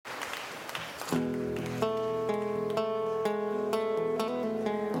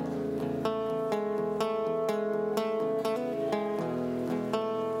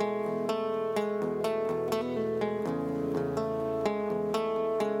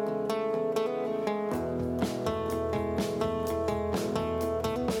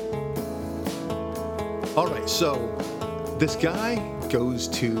All right, so this guy goes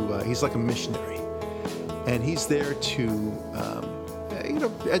to, he's like a missionary, and he's there to,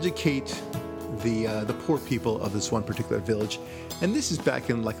 educate the poor people of this one particular village. And this is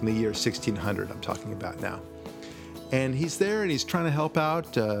back in the year 1600 I'm talking about now. And he's there and he's trying to help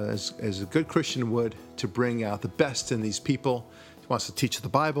out as a good Christian would, to bring out the best in these people. He wants to teach the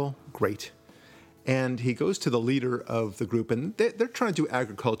Bible, great. And he goes to the leader of the group, and they're trying to do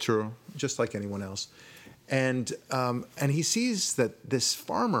agriculture just like anyone else. And he sees that this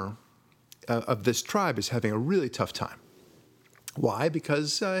farmer of this tribe is having a really tough time. Why?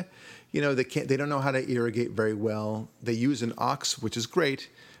 Because they don't know how to irrigate very well. They use an ox, which is great,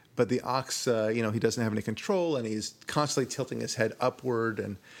 but the ox, he doesn't have any control, and he's constantly tilting his head upward,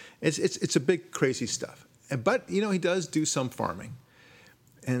 and it's a big crazy stuff. But he does do some farming,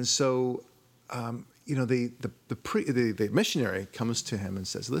 and so the missionary comes to him and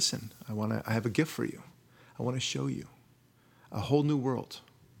says, "Listen, I have a gift for you. I want to show you a whole new world."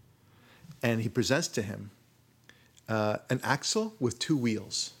 And he presents to him an axle with 2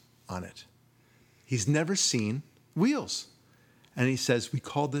 wheels on it. He's never seen wheels. And he says, "We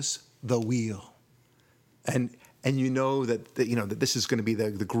call this the wheel." And that this is going to be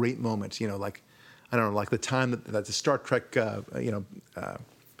the great moment, like the time that the Star Trek,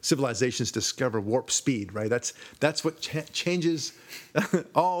 civilizations discover warp speed, right? That's what changes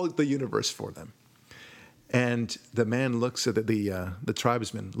all the universe for them. And the man looks at the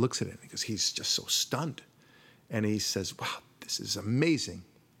tribesman looks at it because he's just so stunned, and he says, "Wow, this is amazing!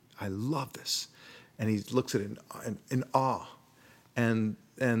 I love this." And he looks at it in awe, and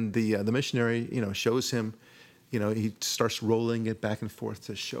the missionary shows him, he starts rolling it back and forth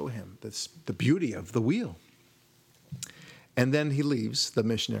to show him the beauty of the wheel. And then he leaves, the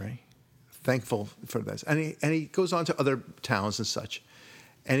missionary, thankful for this, and he goes on to other towns and such,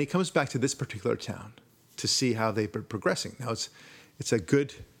 and he comes back to this particular town to see how they've been progressing. Now it's a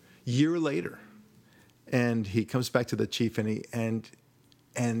good year later, and he comes back to the chief, and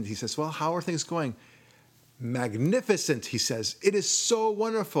he says, "Well, how are things going?" "Magnificent," he says. "It is so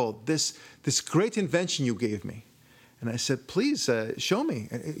wonderful, this great invention you gave me." And I said, "Please show me.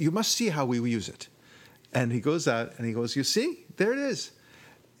 You must see how we use it." And he goes out and he goes, "You see, there it is."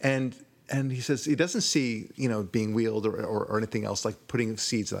 And he says he doesn't see being wheeled or anything else, like putting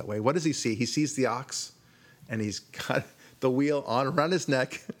seeds that way. What does he see? He sees the ox, and he's got the wheel on around his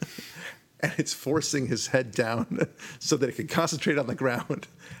neck, and it's forcing his head down so that it can concentrate on the ground.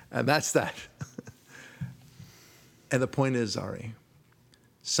 And that's that. And the point is, Ari,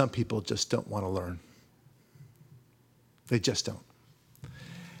 some people just don't want to learn. They just don't.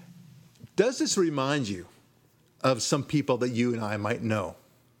 Does this remind you of some people that you and I might know?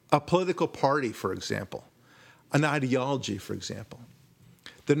 A political party, for example, an ideology, for example,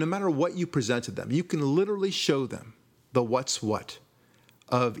 that no matter what you present to them, you can literally show them the what's what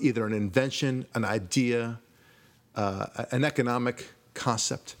of either an invention, an idea, an economic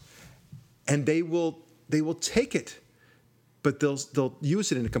concept, and they will take it, but they'll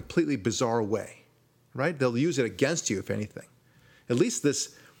use it in a completely bizarre way, right? They'll use it against you, if anything. At least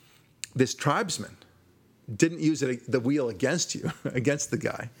this tribesman didn't use the wheel against you, against the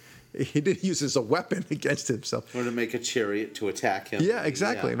guy. He didn't use it as a weapon against himself. Or to make a chariot to attack him. Yeah,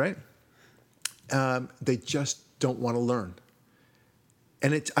 exactly, right? They just don't want to learn.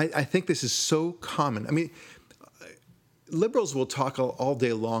 And I think this is so common. I mean, liberals will talk all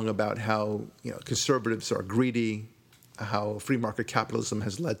day long about how conservatives are greedy, how free market capitalism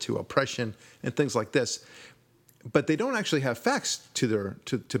has led to oppression and things like this, but they don't actually have facts to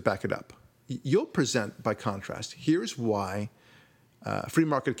back it up. You'll present, by contrast, here's why free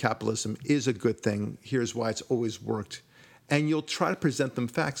market capitalism is a good thing. Here's why it's always worked, and you'll try to present them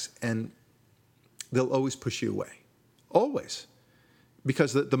facts, and they'll always push you away, always.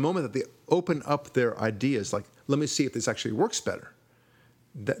 Because the moment that they open up their ideas, like, let me see if this actually works better,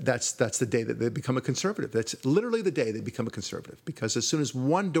 that's the day that they become a conservative. That's literally the day they become a conservative. Because as soon as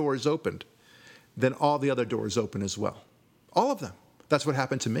one door is opened, then all the other doors open as well. All of them. That's what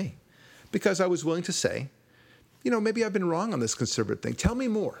happened to me. Because I was willing to say, maybe I've been wrong on this conservative thing. Tell me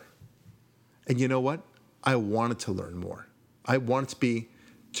more. And you know what? I wanted to learn more. I wanted to be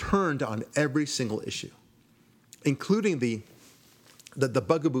turned on every single issue, including the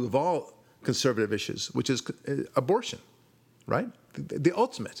bugaboo of all conservative issues, which is abortion, right? The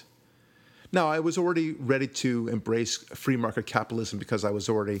ultimate. Now, I was already ready to embrace free market capitalism because I was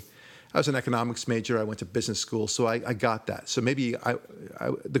an economics major. I went to business school, so I got that. So maybe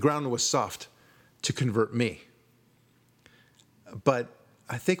the ground was soft to convert me. But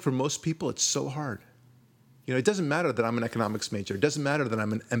I think for most people, it's so hard. It doesn't matter that I'm an economics major. It doesn't matter that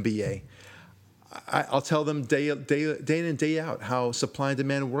I'm an MBA. I'll tell them day in and day out how supply and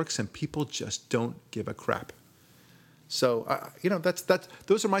demand works, and people just don't give a crap. So, that's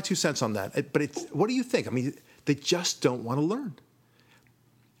those are my 2 cents on that. But what do you think? I mean, they just don't want to learn.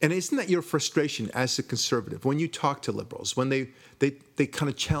 And isn't that your frustration as a conservative when you talk to liberals, when they kind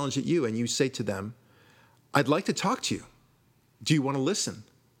of challenge at you and you say to them, I'd like to talk to you. Do you want to listen?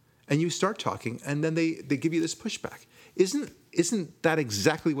 And you start talking, and then they give you this pushback. Isn't that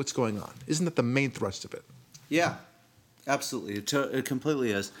exactly what's going on? Isn't that the main thrust of it? Yeah, absolutely. It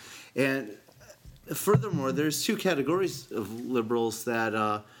completely is. And furthermore, there's 2 categories of liberals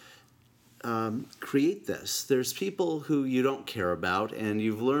that create this. There's people who you don't care about, and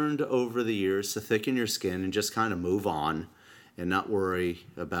you've learned over the years to thicken your skin and just kind of move on and not worry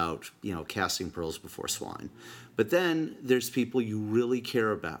about, casting pearls before swine. But then there's people you really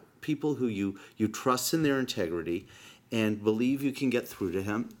care about, people who you trust in their integrity and believe you can get through to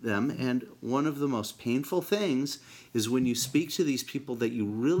them. And one of the most painful things is when you speak to these people that you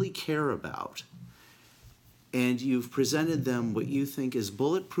really care about, and you've presented them what you think is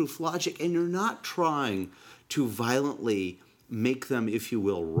bulletproof logic, and you're not trying to violently make them, if you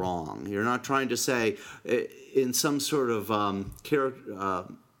will, wrong. You're not trying to say, in some sort of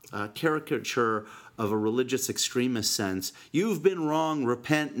caricature of a religious extremist sense, you've been wrong,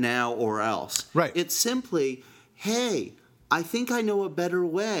 repent now or else. Right. It's simply, hey, I think I know a better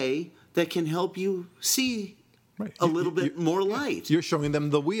way that can help you see a little bit more light. You're showing them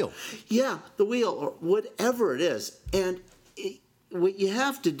the wheel. Yeah, the wheel, or whatever it is. And what you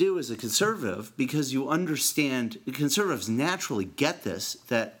have to do as a conservative, because you understand, conservatives naturally get this,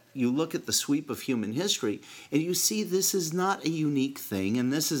 that you look at the sweep of human history and you see this is not a unique thing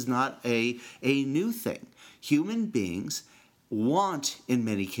and this is not a new thing. Human beings want, in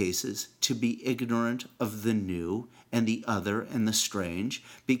many cases, to be ignorant of the new and the other and the strange,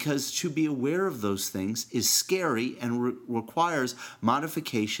 because to be aware of those things is scary and requires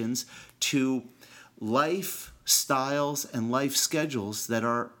modifications to lifestyles and life schedules that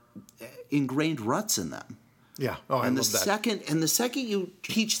are ingrained ruts in them. Yeah. Oh, I love that. The second you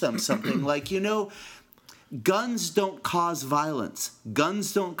teach them something like, guns don't cause violence,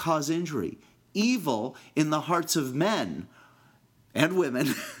 guns don't cause injury. Evil in the hearts of men and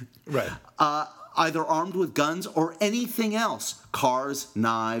women, right, either armed with guns or anything else, cars,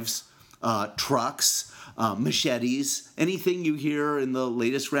 knives, trucks, machetes, anything you hear in the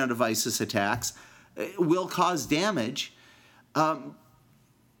latest round of ISIS attacks will cause damage.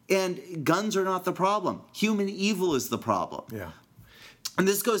 And guns are not the problem. Human evil is the problem. Yeah. And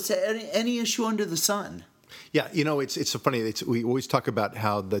this goes to any issue under the sun. Yeah, it's so funny. We always talk about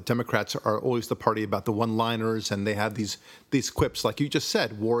how the Democrats are always the party about the one-liners, and they have these quips, like you just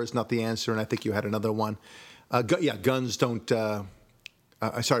said, war is not the answer, and I think you had another one. Guns don't,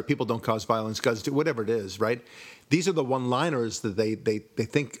 people don't cause violence, guns do, whatever it is, right? These are the one-liners that they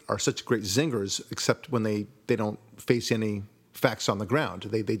think are such great zingers, except when they don't face any facts on the ground.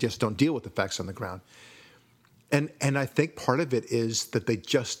 They just don't deal with the facts on the ground. And I think part of it is that they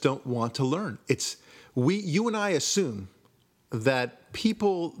just don't want to learn. You and I assume that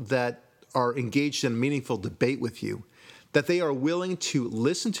people that are engaged in meaningful debate with you, that they are willing to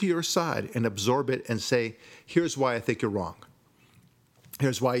listen to your side and absorb it and say, here's why I think you're wrong.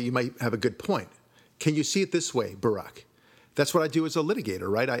 Here's why you might have a good point. Can you see it this way, Barak? That's what I do as a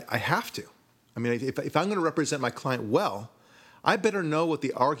litigator, right? I have to. I mean, if I'm going to represent my client well, I better know what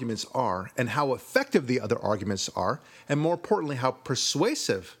the arguments are and how effective the other arguments are, and more importantly, how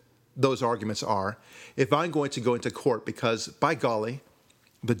persuasive those arguments are if I'm going to go into court, because, by golly,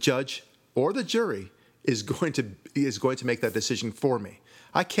 the judge or the jury is going to make that decision for me.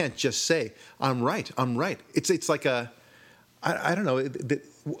 I can't just say, I'm right. It's like I don't know, the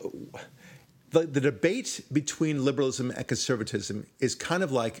debate between liberalism and conservatism is kind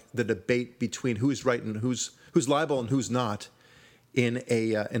of like the debate between who's right and who's liable and who's not in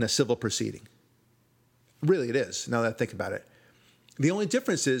a civil proceeding. Really, it is, now that I think about it. The only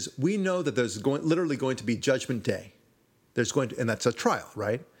difference is we know that there's literally going to be judgment day. And that's a trial,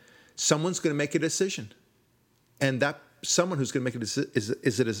 right? Someone's going to make a decision. And that someone who's going to make a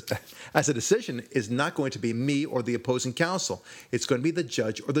decision is not going to be me or the opposing counsel. It's going to be the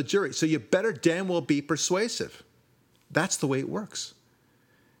judge or the jury. So you better damn well be persuasive. That's the way it works.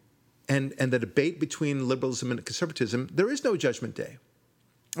 And the debate between liberalism and conservatism, there is no judgment day.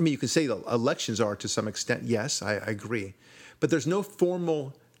 I mean, you can say the elections are to some extent. Yes, I agree. But there's no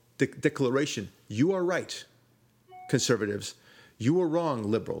formal declaration. You are right, conservatives. You are wrong,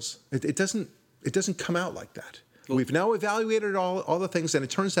 liberals. It doesn't come out like that. We've now evaluated all the things, and it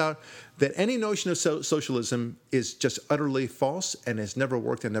turns out that any notion of socialism is just utterly false and has never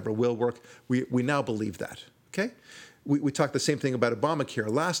worked and never will work. We now believe that. Okay, we talked the same thing about Obamacare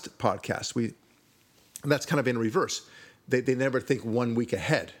last podcast. And that's kind of in reverse. They never think 1 week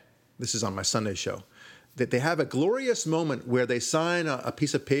ahead. This is on my Sunday show. That they have a glorious moment where they sign a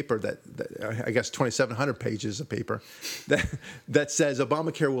piece of paper that I guess 2,700 pages of paper that says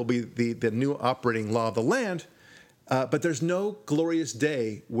Obamacare will be the new operating law of the land, but there's no glorious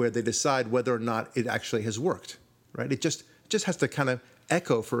day where they decide whether or not it actually has worked, right? It just has to kind of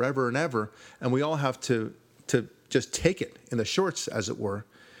echo forever and ever, and we all have to just take it in the shorts, as it were,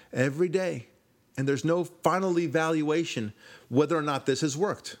 every day, and there's no final evaluation whether or not this has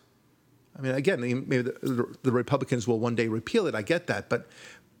worked. I mean, again, maybe the Republicans will one day repeal it. I get that, but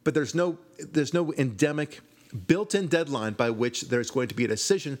there's no endemic, built-in deadline by which there's going to be a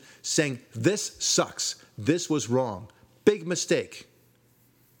decision saying this sucks, this was wrong, big mistake.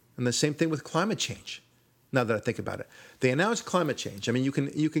 And the same thing with climate change. Now that I think about it, they announced climate change. I mean, you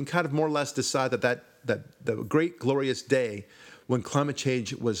can kind of more or less decide that the great glorious day when climate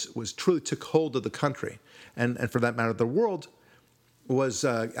change was truly took hold of the country and for that matter the world, was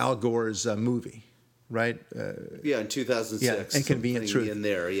Al Gore's movie, right? In 2006. Yeah, Inconvenient Truth. In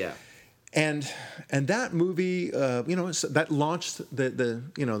there, yeah. And that movie, that launched the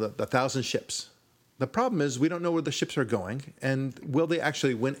 1,000 ships. The problem is we don't know where the ships are going, and will they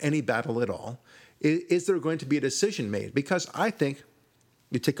actually win any battle at all? Is there going to be a decision made? Because I think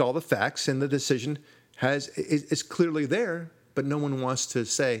you take all the facts, and the decision is clearly there, but no one wants to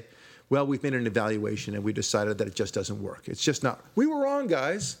say, well, we've made an evaluation and we decided that it just doesn't work. It's just not. We were wrong,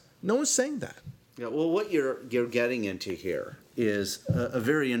 guys. No one's saying that. Yeah, well, what you're getting into here is a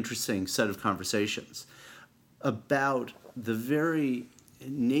very interesting set of conversations about the very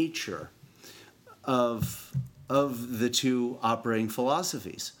nature of the two operating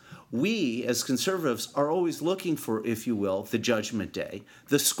philosophies. We, as conservatives, are always looking for, if you will, the judgment day,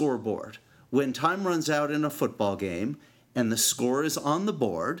 the scoreboard. When time runs out in a football game and the score is on the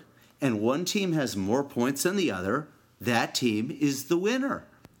board, and one team has more points than the other, that team is the winner.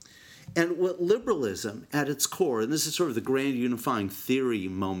 And what liberalism at its core, and this is sort of the grand unifying theory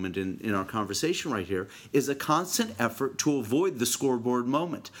moment in our conversation right here, is a constant effort to avoid the scoreboard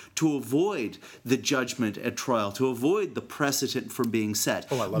moment, to avoid the judgment at trial, to avoid the precedent from being set.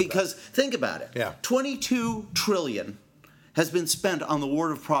 Oh, I love because that. Think about it. Yeah. $22 trillion has been spent on the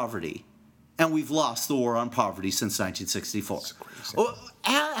war of poverty, and we've lost the war on poverty since 1964.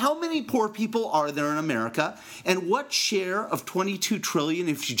 How many poor people are there in America? And what share of $22 trillion,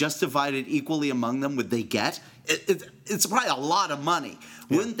 if you just divide it equally among them, would they get? It's probably a lot of money.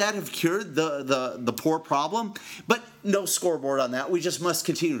 Yeah. Wouldn't that have cured the poor problem? But no scoreboard on that. We just must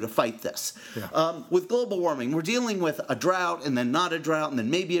continue to fight this. Yeah. With global warming, we're dealing with a drought and then not a drought and then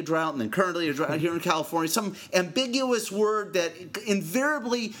maybe a drought and then currently a drought here in California. Some ambiguous word that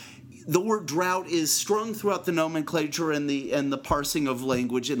invariably... The word drought is strung throughout the nomenclature and the parsing of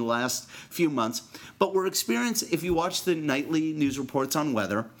language in the last few months. But we're experiencing, if you watch the nightly news reports on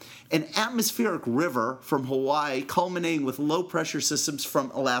weather, an atmospheric river from Hawaii culminating with low-pressure systems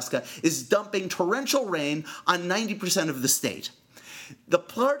from Alaska is dumping torrential rain on 90% of the state. The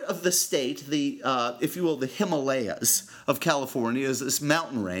part of the state, if you will, the Himalayas of California, is this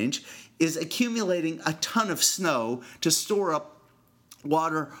mountain range, is accumulating a ton of snow to store up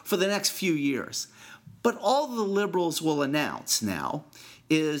water for the next few years. But all the liberals will announce now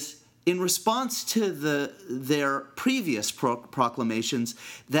is, in response to their previous proclamations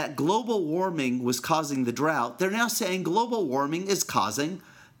that global warming was causing the drought, they're now saying global warming is causing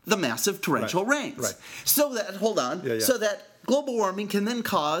the massive torrential rains. Right. So that global warming can then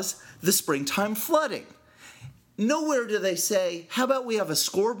cause the springtime flooding. Nowhere do they say, how about we have a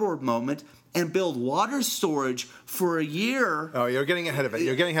scoreboard moment and build water storage for a year. Oh, you're getting ahead of it.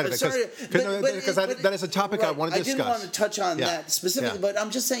 Because that is a topic I want to discuss. I didn't want to touch on that specifically, but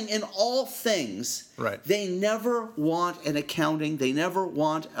I'm just saying in all things, they never want an accounting. They never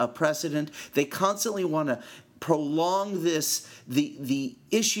want a precedent. They constantly want to prolong the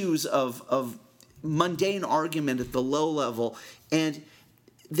issues of mundane argument at the low level. And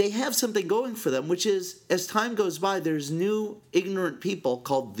they have something going for them, which is, as time goes by, there's new ignorant people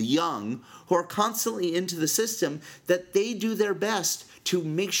called the young who are constantly into the system that they do their best to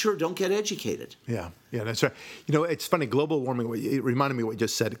make sure don't get educated. Yeah, that's right. It's funny, global warming, it reminded me of what you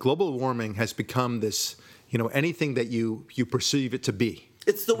just said. Global warming has become this, anything that you perceive it to be.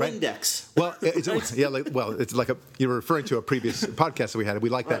 It's the Windex. Well, it's like you're referring to a previous podcast that we had. We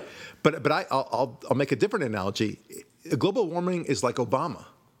like that. But I'll make a different analogy. Global warming is like Obama.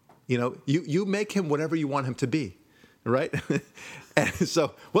 You know, you make him whatever you want him to be, right? And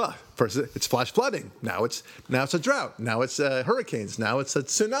so, well, first it's flash flooding. Now it's a drought. Now it's hurricanes. Now it's a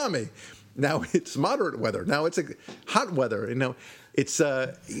tsunami. Now it's moderate weather. Now it's a hot weather. You know, it's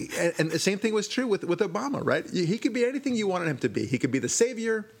and the same thing was true with Obama, right? He could be anything you wanted him to be. He could be the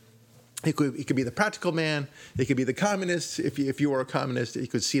savior. He could be the practical man. He could be the communist. If you were a communist, you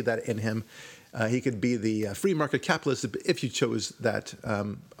could see that in him. He could be the free market capitalist if you chose that,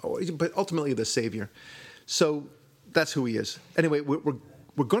 but ultimately the savior. So that's who he is. Anyway,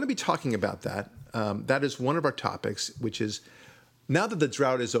 we're going to be talking about that. That is one of our topics, which is now that the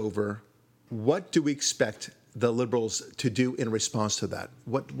drought is over, what do we expect the liberals to do in response to that?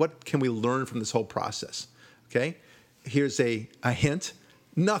 What can we learn from this whole process? Okay, here's a hint.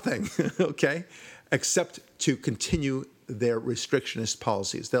 Nothing, okay, except to continue their restrictionist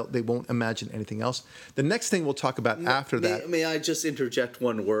policies. They won't imagine anything else. The next thing we'll talk about after that. May I just interject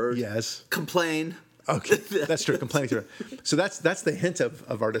one word? Yes. Complain. Okay, that's true. Complaining to her. So that's the hint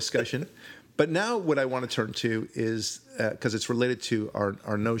of our discussion. But now what I want to turn to is, because it's related to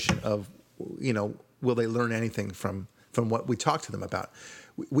our notion of, you know, will they learn anything from what we talk to them about?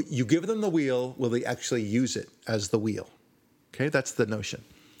 You give them the wheel, will they actually use it as the wheel? Okay, that's the notion.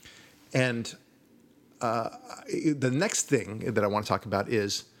 And the next thing that I want to talk about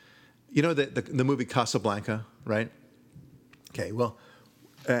is, you know, the movie Casablanca, right? Okay, well,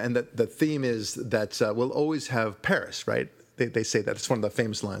 and the theme is that we'll always have Paris, right? They say that. It's one of the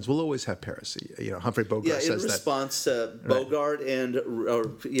famous lines. We'll always have Paris. You know, Humphrey Bogart says that. In response to Bogart and,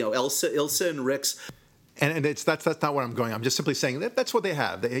 Ilsa and Rix. And that's not where I'm going. I'm just simply saying that's what they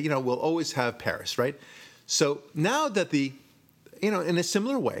have. We'll always have Paris, right? So now that in a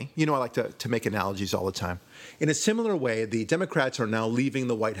similar way, I like to make analogies all the time. In a similar way, the Democrats are now leaving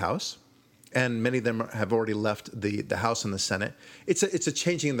the White House, and many of them have already left the House and the Senate. It's a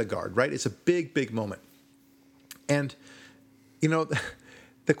changing of the guard, right? It's a big, big moment. And,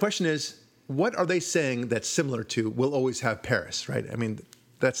 the question is, what are they saying that's similar to we'll always have Paris, right? I mean,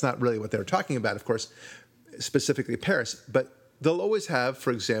 that's not really what they're talking about, of course, specifically Paris, but they'll always have, for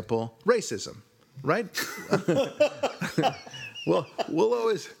example, racism, right? Well, we'll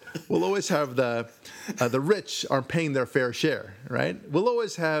always have the rich aren't paying their fair share, right? We'll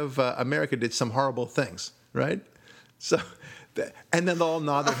always have America did some horrible things, right? So, and then they'll all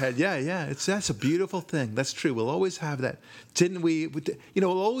nod their head, yeah, that's a beautiful thing. That's true. We'll always have that. Didn't we?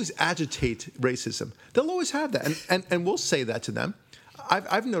 We'll always agitate racism. They'll always have that, and we'll say that to them.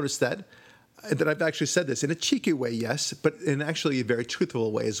 I've noticed that I've actually said this in a cheeky way, yes, but in actually a very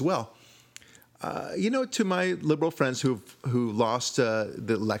truthful way as well. To my liberal friends who lost the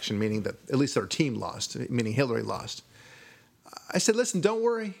election, meaning that at least their team lost, meaning Hillary lost, I said, listen, don't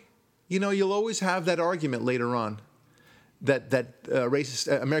worry. You'll always have that argument later on that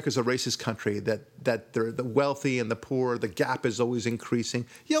America's a racist country, that the wealthy and the poor, the gap is always increasing.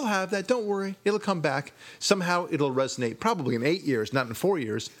 You'll have that. Don't worry. It'll come back. Somehow it'll resonate, probably in 8 years, not in 4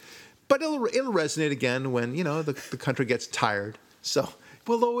 years. But it'll resonate again when, the country gets tired. So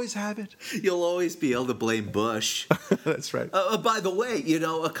we'll always have it. You'll always be able to blame Bush. That's right. By the way,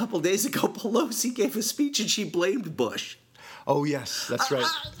 a couple days ago, Pelosi gave a speech and she blamed Bush. Oh, yes, that's right.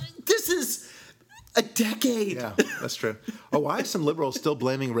 This is a decade. Yeah, that's true. Oh, why are some liberals still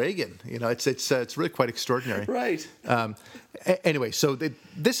blaming Reagan? It's really quite extraordinary. Right. Anyway, so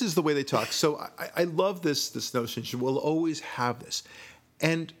this is the way they talk. So I love this notion. We'll always have this,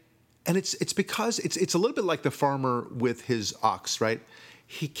 and it's because it's a little bit like the farmer with his ox, right?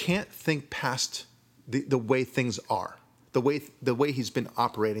 He can't think past the way things are, the way he's been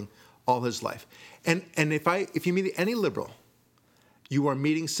operating all his life. And if you meet any liberal, you are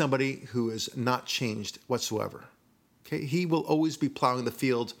meeting somebody who is not changed whatsoever. Okay, he will always be plowing the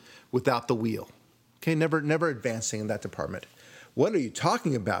field without the wheel. Okay, never advancing in that department. What are you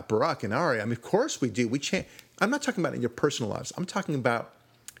talking about, Barack and Ari? I mean, of course we do. We change. I'm not talking about in your personal lives. I'm talking about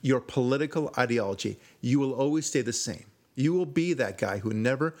your political ideology. You will always stay the same. You will be that guy who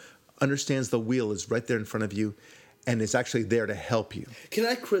never understands the wheel is right there in front of you and is actually there to help you. Can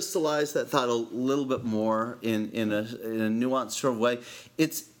I crystallize that thought a little bit more in a nuanced sort of way?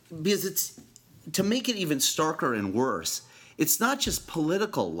 It's because it's to make it even starker and worse. It's not just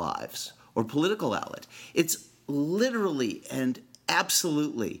political lives or political outlet. It's literally and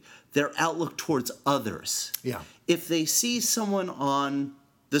absolutely their outlook towards others. Yeah. If they see someone on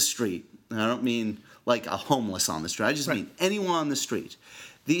the street, and I don't mean like a homeless on the street, I just mean anyone on the street.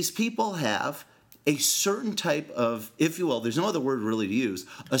 These people have a certain type of, if you will, there's no other word really to use,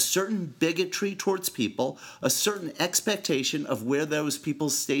 a certain bigotry towards people, a certain expectation of where those people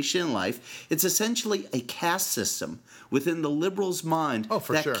station in life. It's essentially a caste system within the liberal's mind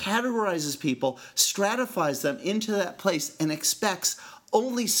that categorizes people, stratifies them into that place, and expects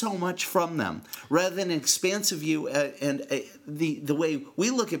only so much from them, rather than an expansive view. The way we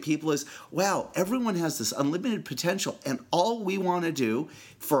look at people is, wow, everyone has this unlimited potential, and all we want to do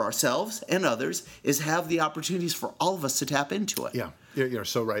for ourselves and others is have the opportunities for all of us to tap into it. Yeah, you're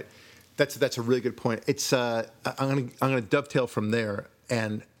so right. That's a really good point. It's I'm gonna dovetail from there,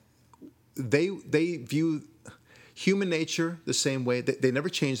 and they view human nature the same way. They never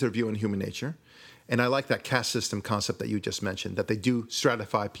change their view on human nature. And I like that caste system concept that you just mentioned, that they do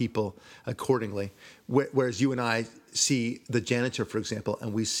stratify people accordingly. Whereas you and I see the janitor, for example,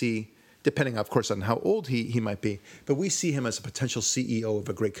 and we see, depending, of course, on how old he might be, but we see him as a potential CEO of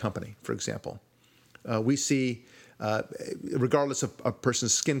a great company, for example. We see, regardless of a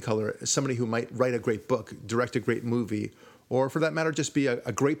person's skin color, somebody who might write a great book, direct a great movie, or for that matter, just be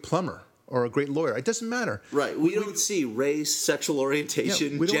a great plumber or a great lawyer. It doesn't matter. Right. We don't see race, sexual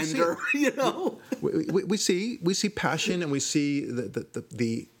orientation, gender. You know. We see passion, and we see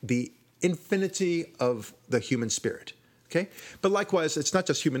the infinity of the human spirit. Okay. But likewise, it's not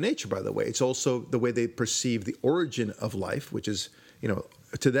just human nature, by the way. It's also the way they perceive the origin of life, which is,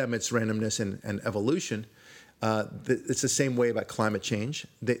 to them it's randomness and evolution. It's the same way about climate change.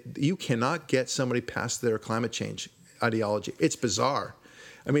 You cannot get somebody past their climate change ideology. It's bizarre.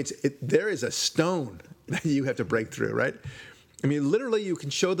 I mean, there is a stone that you have to break through, right? I mean, literally, you can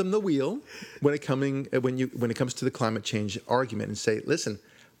show them the wheel when it comes to the climate change argument, and say, listen,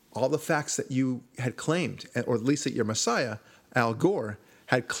 all the facts that you had claimed, or at least that your Messiah, Al Gore,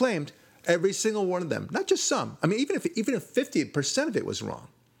 had claimed, every single one of them, not just some. I mean, even if 50% of it was wrong,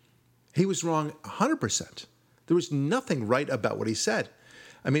 he was wrong 100%. There was nothing right about what he said.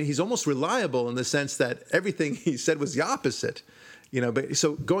 I mean, he's almost reliable in the sense that everything he said was the opposite. But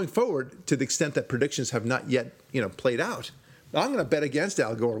so going forward, to the extent that predictions have not yet, played out, I'm going to bet against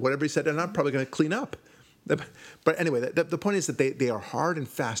Al Gore, whatever he said, and I'm probably going to clean up. But anyway, the point is that they are hard and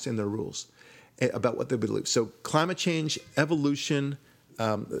fast in their rules about what they believe. So climate change, evolution,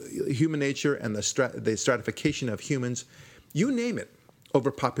 human nature, and the stratification of humans, you name it,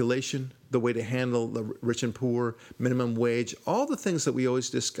 overpopulation, the way to handle the rich and poor, minimum wage, all the things that we always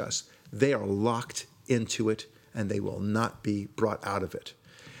discuss, they are locked into it, and they will not be brought out of it.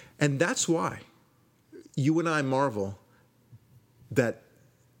 And that's why you and I marvel that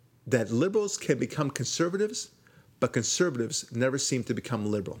liberals can become conservatives, but conservatives never seem to become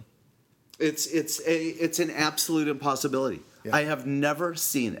liberal. It's an absolute impossibility. Yeah. I have never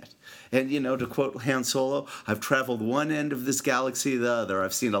seen it. And, to quote Han Solo, I've traveled one end of this galaxy to the other.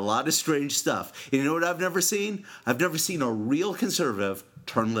 I've seen a lot of strange stuff. And you know what I've never seen? I've never seen a real conservative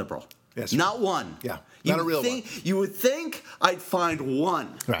turn liberal. Yes. Not one. Yeah. Not a real one. You would think I'd find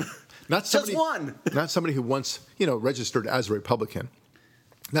one. Right. Not somebody, just one. Not somebody who once, registered as a Republican.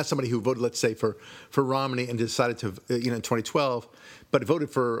 Not somebody who voted, let's say, for Romney and decided to, in 2012, but voted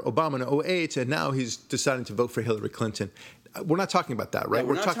for Obama in 2008, and now he's deciding to vote for Hillary Clinton. We're not talking about that, right? Yeah,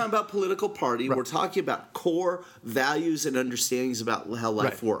 we're not talking about political party. Right. We're talking about core values and understandings about how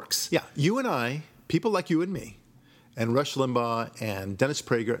life works. Yeah. You and I, people like you and me, and Rush Limbaugh and Dennis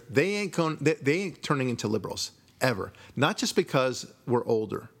Prager, they ain't turning into liberals, ever. Not just because we're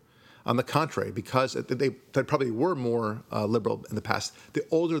older. On the contrary, because they probably were more liberal in the past. The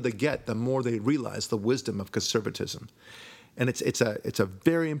older they get, the more they realize the wisdom of conservatism. And it's a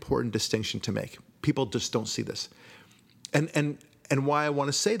very important distinction to make. People just don't see this. And why I want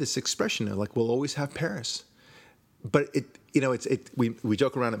to say this expression, like, we'll always have Paris. But we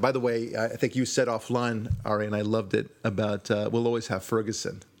joke around it. By the way, I think you said offline, Ari, and I loved it, about we'll always have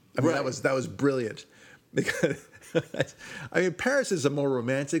Ferguson. I mean, right. that was brilliant. Because Paris is a more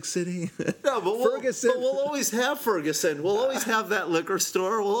romantic city. No, but we'll always have Ferguson. We'll always have that liquor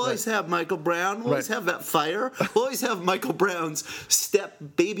store. We'll always have Michael Brown. We'll always have that fire. We'll always have Michael Brown's step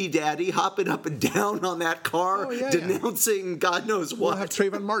baby daddy hopping up and down on that car, denouncing God knows what. We'll have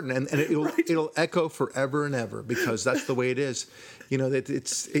Trayvon Martin, and it'll echo forever and ever, because that's the way it is.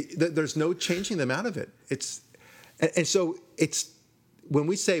 There's no changing them out of it. So when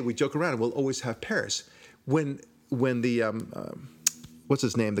we joke around, we'll always have Paris. When the what's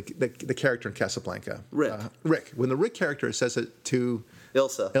his name, the character in Casablanca, Rick. When the Rick character says it to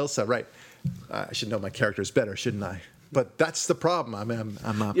Ilsa, right? I should know my characters better, shouldn't I? But that's the problem.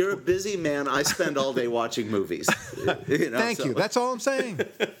 You're a busy man. I spend all day watching movies. Thank you. That's all I'm saying.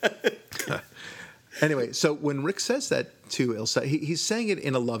 Anyway, so when Rick says that to Ilsa, he's saying it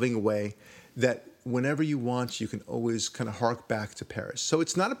in a loving way that whenever you want, you can always kind of hark back to Paris. So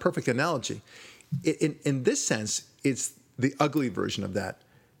it's not a perfect analogy. In this sense, it's the ugly version of that.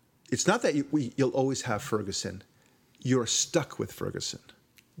 It's not that you'll always have Ferguson. You're stuck with Ferguson.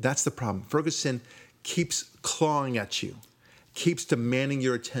 That's the problem. Ferguson keeps clawing at you, keeps demanding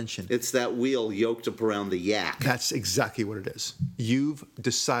your attention. It's that wheel yoked up around the yak. That's exactly what it is. You've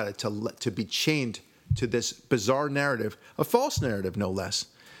decided to be chained to this bizarre narrative, a false narrative, no less,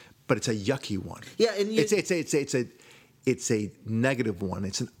 but it's a yucky one. Yeah, and it's a negative one.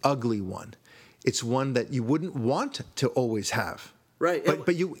 It's an ugly one. It's one that you wouldn't want to always have. Right.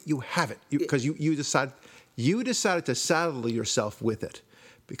 But you have it because you decided to saddle yourself with it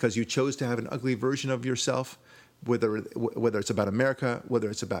because you chose to have an ugly version of yourself, whether it's about America, whether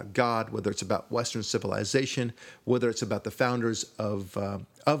it's about God, whether it's about Western civilization, whether it's about the founders of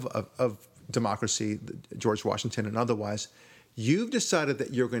democracy, George Washington and otherwise. You've decided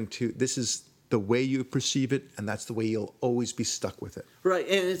that this is the way you perceive it, and that's the way you'll always be stuck with it. Right,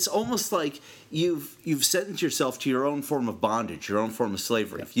 and it's almost like you've sentenced yourself to your own form of bondage, your own form of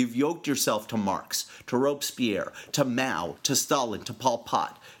slavery. Yeah. You've yoked yourself to Marx, to Robespierre, to Mao, to Stalin, to Pol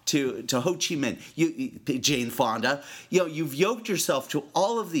Pot, to Ho Chi Minh, Jane Fonda. You've yoked yourself to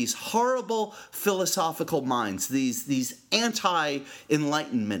all of these horrible philosophical minds, these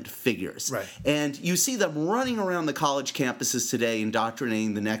anti-enlightenment figures. Right. And you see them running around the college campuses today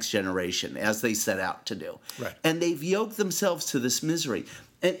indoctrinating the next generation as they set out to do. Right. And they've yoked themselves to this misery.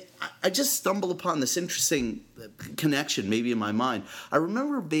 And I just stumbled upon this interesting connection maybe in my mind. I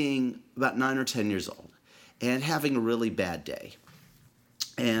remember being about 9 or 10 years old and having a really bad day.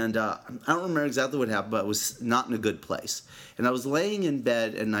 And I don't remember exactly what happened, but I was not in a good place. And I was laying in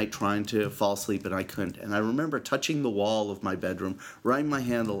bed at night trying to fall asleep, and I couldn't. And I remember touching the wall of my bedroom, running my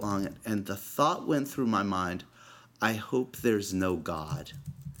hand along it, and the thought went through my mind, I hope there's no God.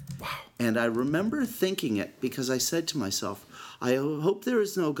 Wow. And I remember thinking it because I said to myself, I hope there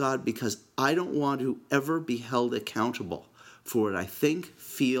is no God because I don't want to ever be held accountable for what I think,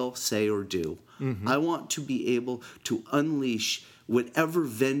 feel, say, or do. Mm-hmm. I want to be able to unleash whatever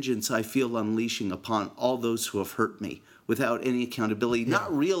vengeance I feel unleashing upon all those who have hurt me without any accountability,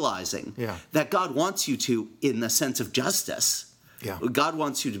 not realizing that God wants you to in the sense of justice. Yeah. God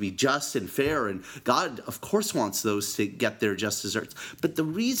wants you to be just and fair, and God, of course, wants those to get their just desserts. But the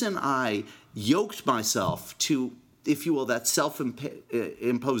reason I yoked myself to, if you will, that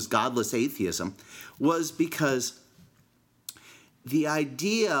self-imposed godless atheism was because the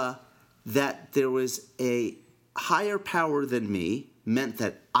idea that there was a higher power than me meant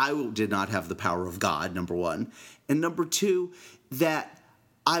that I did not have the power of God, number one. And number two, that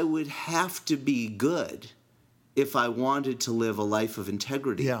I would have to be good if I wanted to live a life of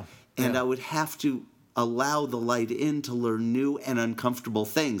integrity. Yeah. And I would have to allow the light in to learn new and uncomfortable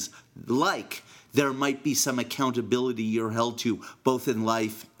things, like there might be some accountability you're held to both in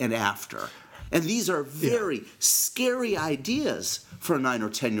life and after. And these are very scary ideas for a 9 or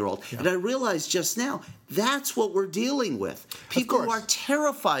 10-year-old. Yeah. And I realized just now, that's what we're dealing with. People who are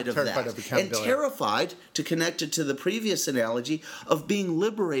terrified of that. And terrified, to connect it to the previous analogy, of being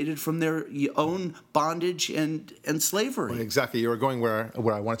liberated from their own bondage and slavery. Well, exactly. You were going where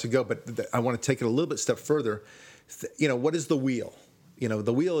I wanted to go, but I want to take it a little bit step further. What is the wheel?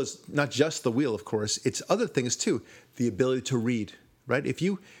 The wheel is not just the wheel, of course. It's other things, too. The ability to read. Right? If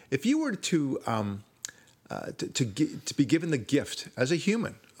you were to be given the gift as a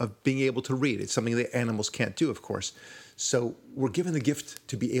human of being able to read, it's something that animals can't do, of course. So we're given the gift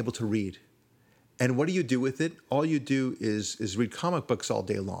to be able to read. And what do you do with it? All you do is read comic books all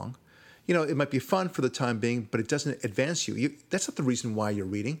day long. It might be fun for the time being, but it doesn't advance you. That's not the reason why you're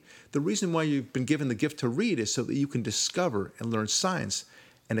reading. The reason why you've been given the gift to read is so that you can discover and learn science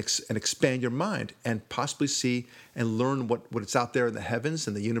and expand your mind and possibly see and learn what it's out there in the heavens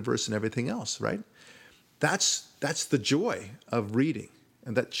and the universe and everything else, right? That's the joy of reading,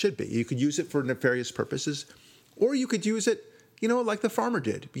 and that should be. You could use it for nefarious purposes, or you could use it, like the farmer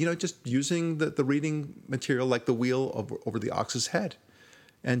did, just using the reading material like the wheel over the ox's head,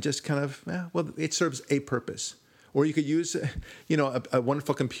 and just kind of, it serves a purpose. Or you could use, a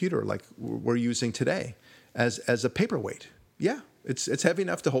wonderful computer like we're using today as a paperweight. Yeah. It's heavy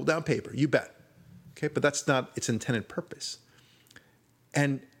enough to hold down paper, you bet. Okay, but that's not its intended purpose.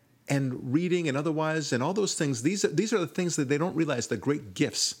 And reading and otherwise and all those things, these are the things that they don't realize, the great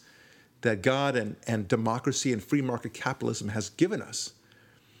gifts that God and democracy and free market capitalism has given us.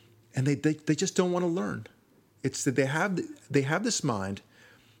 And they just don't want to learn. It's that they have this mind,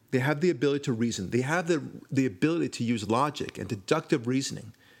 they have the ability to reason, they have the ability to use logic and deductive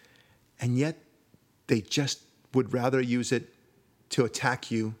reasoning, and yet they just would rather use it to attack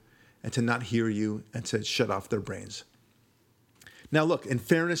you and to not hear you and to shut off their brains. Now, look, in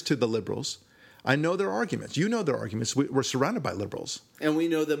fairness to the liberals, I know their arguments. You know their arguments. We're surrounded by liberals. And we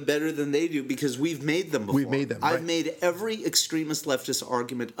know them better than they do because we've made them before. We've made them, right. I've made every extremist leftist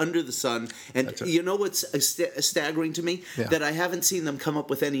argument under the sun. And That's right. you know what's staggering to me? Yeah. That I haven't seen them come up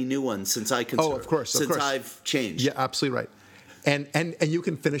with any new ones since I conserve. Oh, of course. Since I've changed. Yeah, absolutely right. And you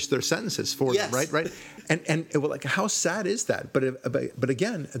can finish their sentences for Yes. them, right? And well, like, how sad is that? But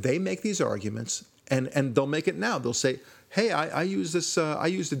again, they make these arguments, and they'll make it now. They'll say, "Hey, I use this. I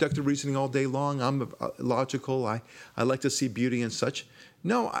use deductive reasoning all day long. I'm logical. I like to see beauty and such."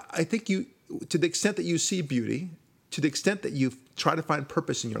 No, I think you, to the extent that you see beauty, to the extent that you try to find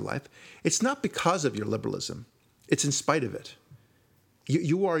purpose in your life, it's not because of your liberalism. It's in spite of it.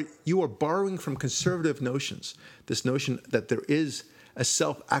 You are borrowing from conservative notions, this notion that there is a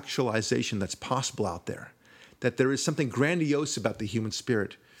self-actualization that's possible out there, that there is something grandiose about the human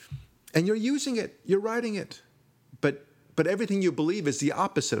spirit, and you're using it, you're writing it, but everything you believe is the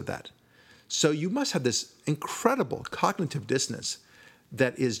opposite of that. So you must have this incredible cognitive dissonance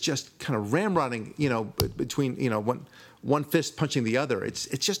that is just kind of ramrodding, between one fist punching the other.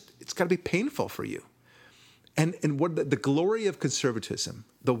 It's got to be painful for you. And what the glory of conservatism,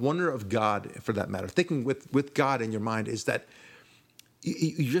 the wonder of God, for that matter, thinking with God in your mind, is that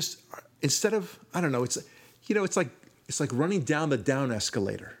you just, instead of, I don't know, it's like running down the down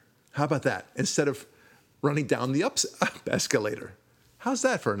escalator. How about that? Instead of running down the up escalator. How's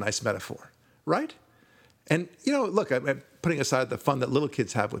that for a nice metaphor, right? And look, I'm putting aside the fun that little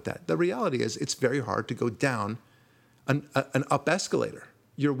kids have with that. The reality is, it's very hard to go down an up escalator.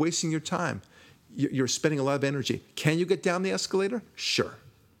 You're wasting your time. You're spending a lot of energy. Can you get down the escalator? Sure.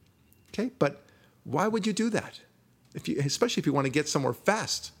 Okay, but why would you do that? Especially if you want to get somewhere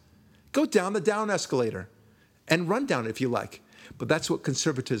fast. Go down the down escalator and run down it if you like. But that's what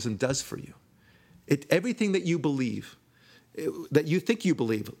conservatism does for you. Everything that you believe, that you think you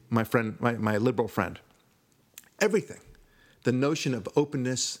believe, my friend, my liberal friend, everything, the notion of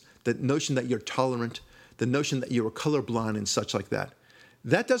openness, the notion that you're tolerant, the notion that you're colorblind and such like that,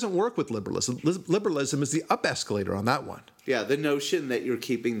 that doesn't work with liberalism. Liberalism is the up escalator on that one. Yeah, the notion that you're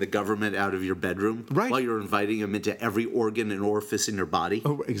keeping the government out of your bedroom while you're inviting them into every organ and orifice in your body.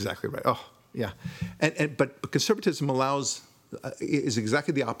 Oh, exactly right. Oh, yeah. But conservatism is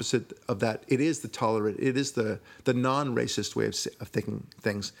exactly the opposite of that. It is the tolerant. It is the non-racist way of thinking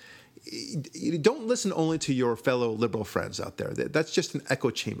things. You don't listen only to your fellow liberal friends out there. That's just an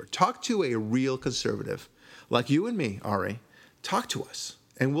echo chamber. Talk to a real conservative, like you and me, Ari. Talk to us,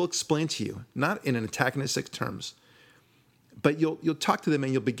 and we'll explain to you, not in an antagonistic terms, but you'll talk to them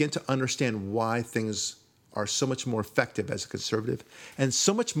and you'll begin to understand why things are so much more effective as a conservative and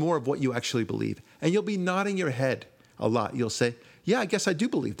so much more of what you actually believe. And you'll be nodding your head a lot. You'll say, yeah, I guess I do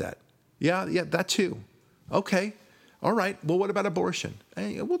believe that. Yeah, that too. Okay, all right. Well, what about abortion?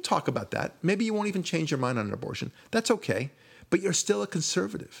 We'll talk about that. Maybe you won't even change your mind on abortion. That's okay, but you're still a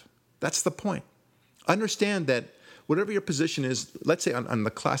conservative. That's the point. Understand that whatever your position is, let's say on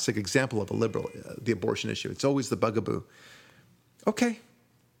the classic example of a liberal, the abortion issue, it's always the bugaboo. Okay,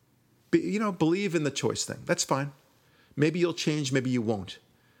 believe in the choice thing. That's fine. Maybe you'll change, maybe you won't.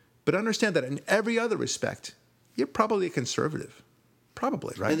 But understand that in every other respect, you're probably a conservative.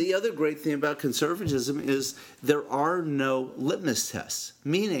 Probably, right? And the other great thing about conservatism is there are no litmus tests,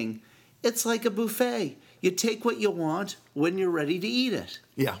 meaning it's like a buffet. You take what you want when you're ready to eat it.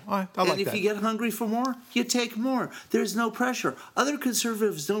 Yeah, I like that. And if you get hungry for more, you take more. There's no pressure. Other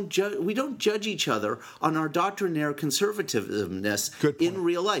conservatives don't judge. We don't judge each other on our doctrinaire conservativeness in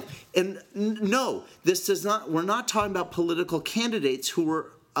real life. And no, this does not. We're not talking about political candidates who are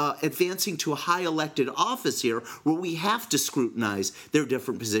advancing to a high elected office here, where we have to scrutinize their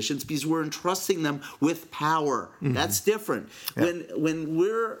different positions because we're entrusting them with power. Mm-hmm. That's different. Yeah. When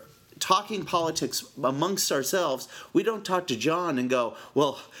we're talking politics amongst ourselves, we don't talk to John and go,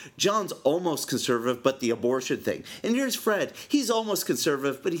 well, John's almost conservative, but the abortion thing. And here's Fred. He's almost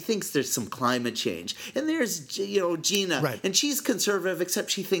conservative, but he thinks there's some climate change. And there's, Gina. Right. And she's conservative,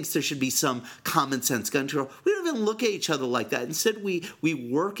 except she thinks there should be some common sense gun control. We don't even look at each other like that. Instead, we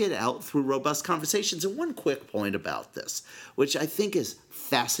work it out through robust conversations. And one quick point about this, which I think is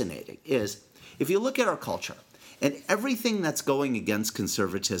fascinating, is if you look at our culture, and everything that's going against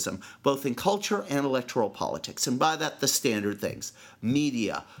conservatism, both in culture and electoral politics, and by that, the standard things,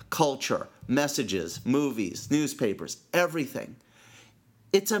 media, culture, messages, movies, newspapers, everything.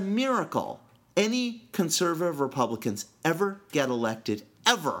 It's a miracle any conservative Republicans ever get elected,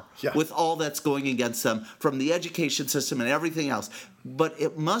 ever, with all that's going against them from the education system and everything else. But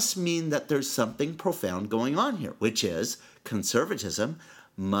it must mean that there's something profound going on here, which is conservatism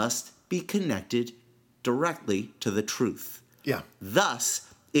must be connected directly to the truth. Yeah.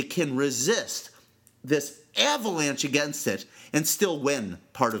 Thus, it can resist this avalanche against it and still win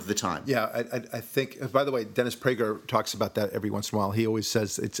part of the time. Yeah, I think, by the way, Dennis Prager talks about that every once in a while. He always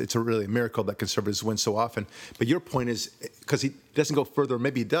says it's a really a miracle that conservatives win so often. But your point is, because he doesn't go further,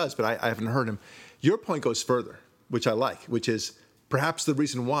 maybe he does, but I haven't heard him. Your point goes further, which I like, which is perhaps the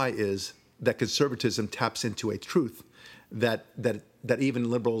reason why is that conservatism taps into a truth that even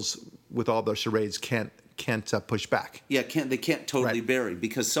liberals with all their charades can't push back. Yeah, they can't totally Right. bury,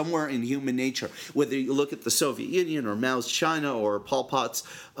 because somewhere in human nature, whether you look at the Soviet Union or Mao's China or Pol Pot's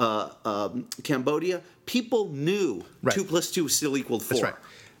Cambodia, people knew Right. 2 + 2 still equaled 4.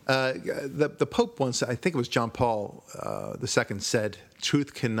 That's right. The Pope once, I think it was John Paul II, said,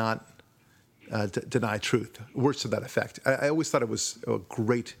 "Truth cannot deny truth." Words to that effect. I always thought it was a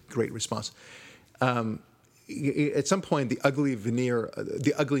great response. At some point, the ugly veneer,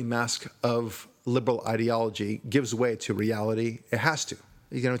 the ugly mask of liberal ideology gives way to reality. It has to.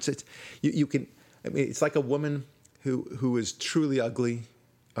 You know, you can. I mean, it's like a woman who is truly ugly,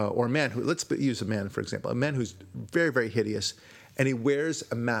 or a man who. Let's use a man for example. A man who's very hideous, and he wears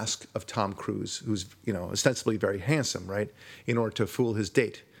a mask of Tom Cruise, who's ostensibly very handsome, right? In order to fool his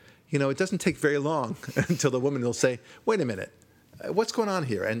date. It doesn't take very long until the woman will say, "Wait a minute. What's going on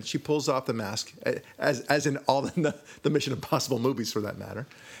here?" And she pulls off the mask, as in all the Mission Impossible movies for that matter,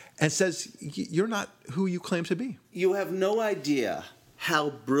 and says, "You're not who you claim to be." You have no idea how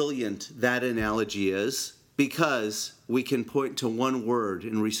brilliant that analogy is, because we can point to one word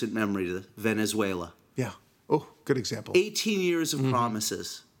in recent memory, to Venezuela. Yeah. Oh, good example. 18 years of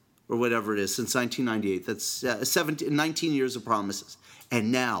promises, or whatever it is, since 1998. That's 19 years of promises. And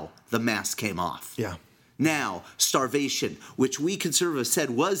now the mask came off. Yeah. Now, starvation, which we conservatives said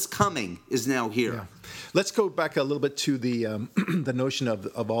was coming, is now here. Yeah. Let's go back a little bit to the the notion of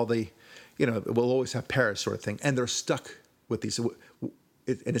all the, we'll always have Paris sort of thing, and they're stuck with these. And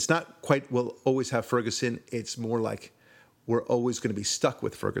it's not quite we'll always have Ferguson. It's more like we're always going to be stuck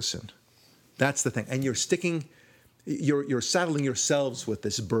with Ferguson. That's the thing. And you're saddling yourselves with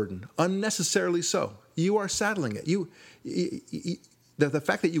this burden, unnecessarily so. You are saddling it. The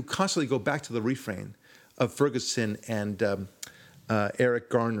fact that you constantly go back to the refrain of Ferguson and Eric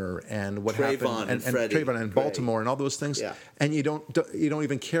Garner and what Trayvon happened, and Freddie Trayvon and Gray. Baltimore and all those things, Yeah. and you don't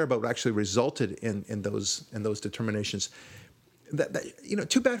even care about what actually resulted in those determinations. That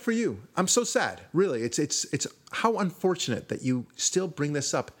too bad for you. I'm so sad. Really, it's how unfortunate that you still bring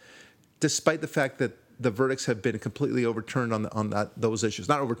this up, despite the fact that the verdicts have been completely overturned on those issues.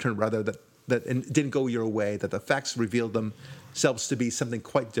 Not overturned, rather that it didn't go your way. That the facts revealed themselves to be something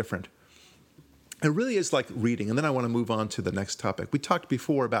quite different. It really is like reading. And then I want to move on to the next topic. We talked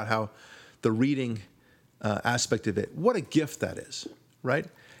before about how the reading aspect of it, what a gift that is, right?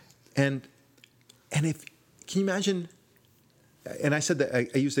 And if can you imagine? And I said that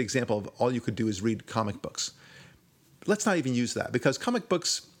I used the example of all you could do is read comic books. Let's not even use that, because comic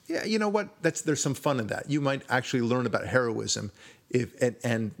books, yeah, you know what? There's some fun in that. You might actually learn about heroism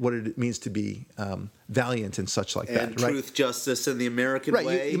and what it means to be valiant and such like And that, right? truth, justice, and the American Right,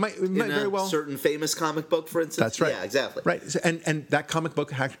 way. you might in very a well- certain famous comic book, for instance. That's right. Yeah, exactly. Right, and that comic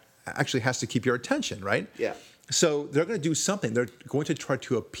book actually has to keep your attention, right? Yeah. So they're going to do something. They're going to try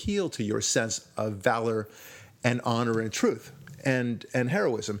to appeal to your sense of valor and honor and truth and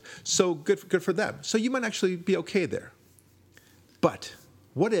heroism. So good for them. So you might actually be okay there. But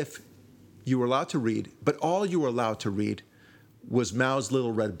what if you were allowed to read, but all you were allowed to read was Mao's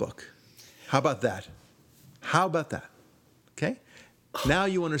Little Red Book? How about that? How about that? Okay? Now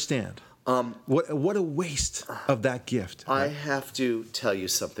you understand. What a waste of that gift. I have to tell you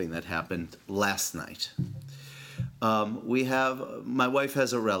something that happened last night. My wife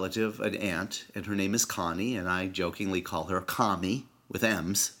has a relative, an aunt, and her name is Connie, and I jokingly call her Commie with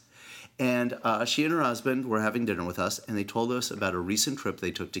M's. And she and her husband were having dinner with us, and they told us about a recent trip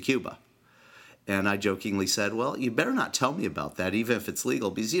they took to Cuba. And I jokingly said, well, you better not tell me about that, even if it's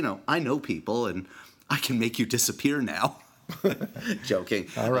legal, because, I know people, and I can make you disappear now. Joking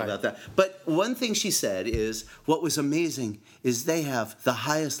All right. about that. But one thing she said is, what was amazing is they have the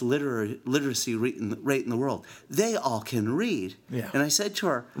highest literacy rate in the world. They all can read. Yeah. And I said to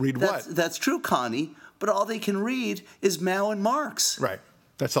her, Read what? That's true, Connie, but all they can read is Mao and Marx. Right.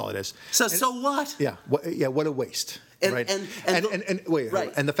 That's all it is. So what? Yeah. What a waste. And- right. and wait.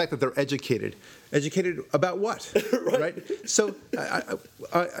 right. And the fact that they're educated about what? right. So,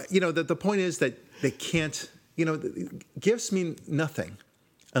 the point is that they can't. Gifts mean nothing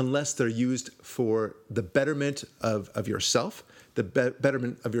unless they're used for the betterment of yourself, the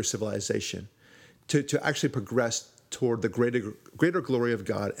betterment of your civilization, to actually progress toward the greater glory of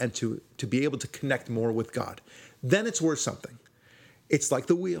God and to be able to connect more with God. Then it's worth something. It's like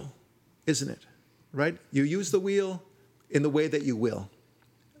the wheel, isn't it? Right? You use the wheel in the way that you will,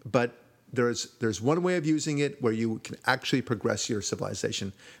 but there's one way of using it where you can actually progress your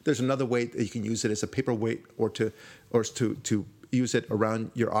civilization. There's another way that you can use it as a paperweight or to use it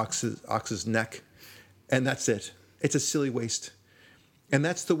around your ox's neck, and that's it. It's a silly waste. And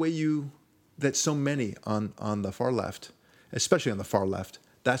that's the way that so many on the far left, especially on the far left,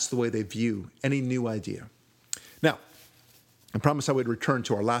 that's the way they view any new idea. Now, I promised I would return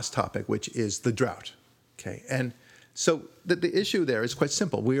to our last topic, which is the drought. Okay, and so the issue there is quite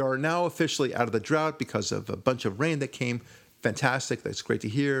simple. We are now officially out of the drought because of a bunch of rain that came. Fantastic. That's great to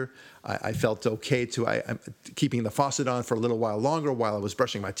hear. I felt okay I'm keeping the faucet on for a little while longer while I was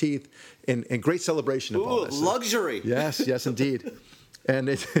brushing my teeth in great celebration of all this. Luxury. Yes, indeed. And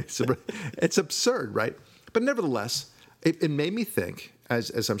it's absurd, right? But nevertheless, it made me think,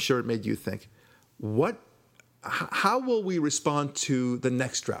 as I'm sure it made you think, how will we respond to the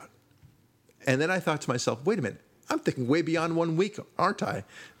next drought? And then I thought to myself, wait a minute. I'm thinking way beyond 1 week, aren't I?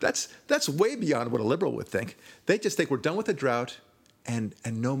 That's way beyond what a liberal would think. They just think we're done with the drought and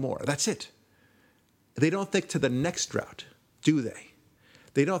no more. That's it. They don't think to the next drought, do they?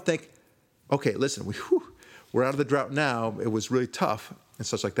 They don't think, okay, listen, we're out of the drought now. It was really tough and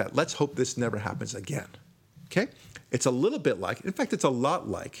such like that. Let's hope this never happens again. Okay? It's a little bit like, in fact, it's a lot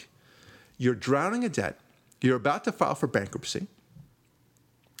like you're drowning in debt. You're about to file for bankruptcy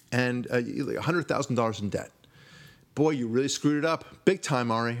and $100,000 in debt. Boy, you really screwed it up. Big time,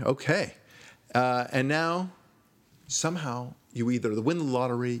 Ari. Okay. And now, somehow, you either win the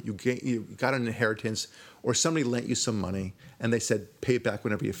lottery, you got an inheritance, or somebody lent you some money, and they said, pay it back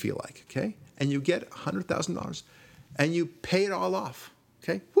whenever you feel like, okay? And you get $100,000, and you pay it all off,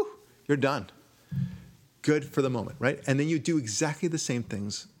 okay? Whew, you're done. Good for the moment, right? And then you do exactly the same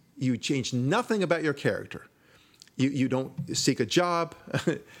things. You change nothing about your character. You don't seek a job.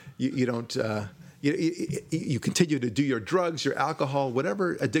 you don't... You continue to do your drugs, your alcohol,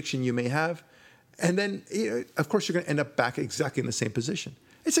 whatever addiction you may have, and then, of course, you're going to end up back exactly in the same position.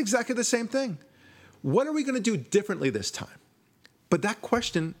 It's exactly the same thing. What are we going to do differently this time? But that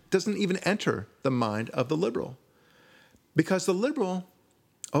question doesn't even enter the mind of the liberal, because the liberal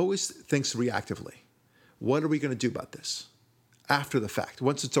always thinks reactively. What are we going to do about this after the fact,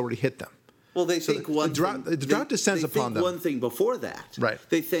 once it's already hit them? Well, they think one thing. The drought descends upon them. One thing before that. Right.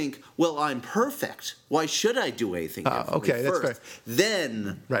 They think, well, I'm perfect. Why should I do anything differently okay, that's first? fair.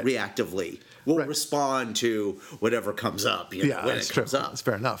 Then, reactively, we'll respond to whatever comes up when it comes up. That's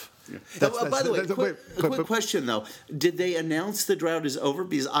fair enough. Yeah. By the way, quick question, though. Did they announce the drought is over?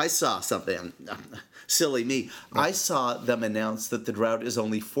 Because I saw something. Silly me. Right. I saw them announce that the drought is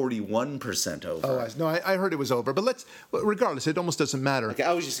only 41% over. Oh, I heard it was over. But regardless, it almost doesn't matter. Okay,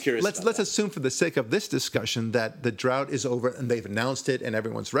 I was just curious. Let's assume for the sake of this discussion that the drought is over and they've announced it and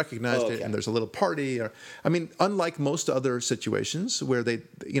everyone's recognized it and there's a little party. Unlike most other situations where they,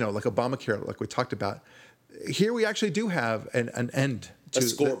 like Obamacare, like we talked about, here we actually do have an end to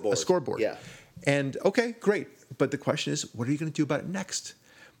a scoreboard. Yeah. And okay, great. But the question is, what are you going to do about it next?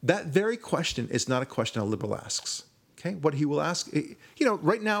 That very question is not a question a liberal asks. Okay, what he will ask,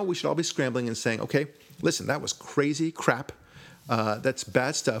 right now we should all be scrambling and saying, okay, listen, that was crazy crap. That's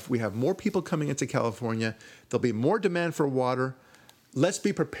bad stuff. We have more people coming into California. There'll be more demand for water. Let's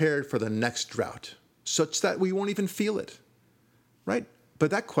be prepared for the next drought, such that we won't even feel it, right? But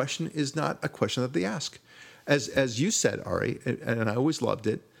that question is not a question that they ask. As you said, Ari, and I always loved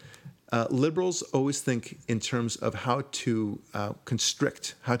it, liberals always think in terms of how to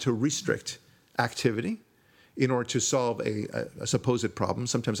how to restrict activity in order to solve a supposed problem,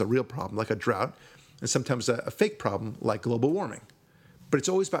 sometimes a real problem like a drought, and sometimes a fake problem like global warming. But it's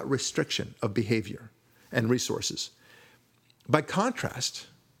always about restriction of behavior and resources. By contrast,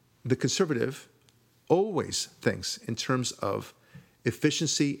 the conservative always thinks in terms of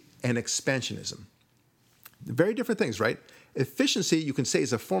efficiency and expansionism. Very different things, right? Efficiency, you can say,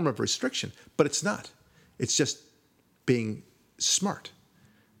 is a form of restriction, but it's not. It's just being smart.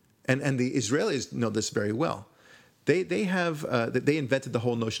 And the Israelis know this very well. They invented the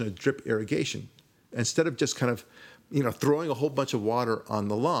whole notion of drip irrigation. Instead of just kind of, throwing a whole bunch of water on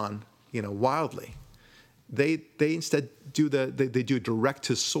the lawn, wildly, they instead do direct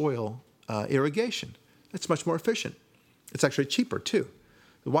to soil irrigation. That's much more efficient. It's actually cheaper too.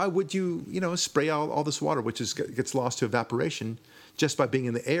 Why would you, spray all this water, which gets lost to evaporation, just by being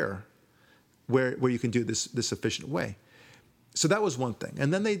in the air, where you can do this efficient way? So that was one thing.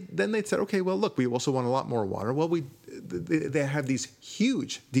 And then they said, okay, well, look, we also want a lot more water. Well, they have these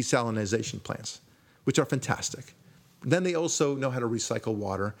huge desalination plants, which are fantastic. Then they also know how to recycle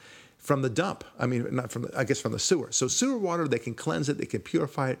water from the dump. I mean, not from I guess from the sewer. So sewer water, they can cleanse it, they can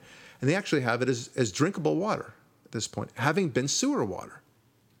purify it, and they actually have it as drinkable water at this point, having been sewer water.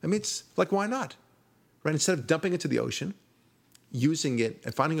 I mean, it's like, why not? Right? Instead of dumping it to the ocean, using it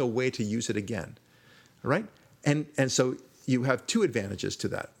and finding a way to use it again. Right? And so you have two advantages to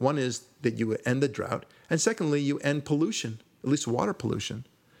that. One is that you end the drought, and secondly, you end pollution, at least water pollution.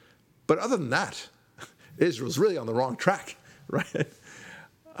 But other than that, Israel's really on the wrong track, right?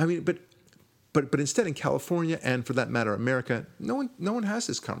 I mean, but instead in California, and for that matter, America, no one has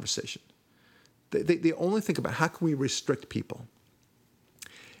this conversation. They only think about how can we restrict people.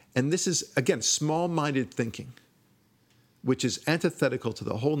 And this is, again, small-minded thinking, which is antithetical to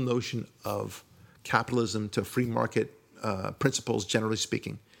the whole notion of capitalism, to free market principles, generally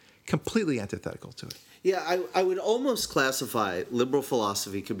speaking. Completely antithetical to it. Yeah, I would almost classify liberal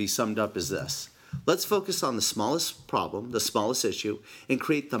philosophy could be summed up as this. Let's focus on the smallest problem, the smallest issue, and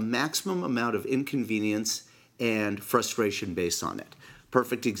create the maximum amount of inconvenience and frustration based on it.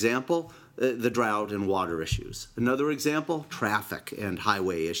 Perfect example, the drought and water issues. Another example, traffic and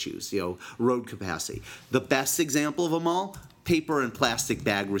highway issues, road capacity. The best example of them all, paper and plastic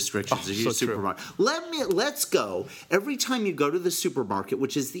bag restrictions at your supermarket. Let's go. Every time you go to the supermarket,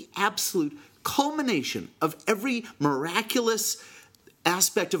 which is the absolute culmination of every miraculous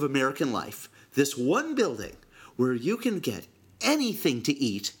aspect of American life, this one building where you can get anything to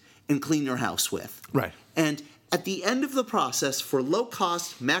eat and clean your house with. Right. And at the end of the process, for low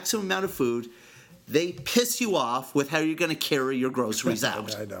cost, maximum amount of food, they piss you off with how you're going to carry your groceries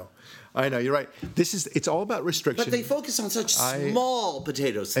out. I know. You're right. It's all about restriction. But they focus on such small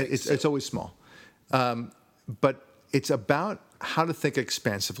potatoes. It's always small. But it's about how to think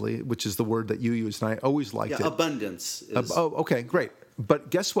expansively, which is the word that you use, and I always liked it. Abundance. Okay, great.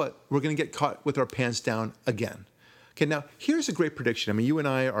 But guess what? We're going to get caught with our pants down again. Okay, now here's a great prediction. I mean, you and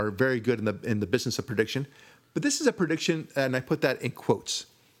I are very good in the business of prediction, but this is a prediction, and I put that in quotes.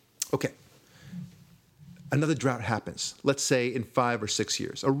 Okay. Another drought happens, let's say in 5 or 6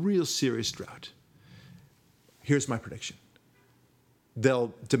 years, a real serious drought. Here's my prediction.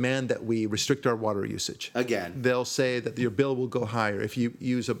 They'll demand that we restrict our water usage. Again. They'll say that your bill will go higher if you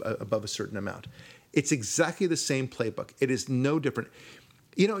use above a certain amount. It's exactly the same playbook. It is no different.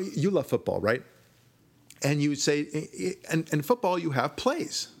 You love football, right? And you say, and in football you have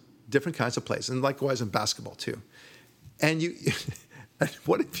plays, different kinds of plays, and likewise in basketball too. And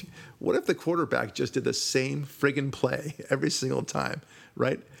what if the quarterback just did the same friggin' play every single time,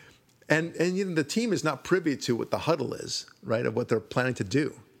 right? And the team is not privy to what the huddle is, right, of what they're planning to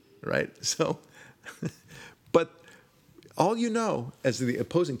do, right? So, but all you know as the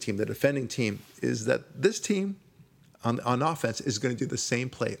opposing team, the defending team, is that this team on offense is going to do the same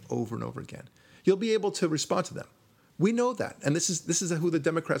play over and over again. You'll be able to respond to them. We know that, and this is who the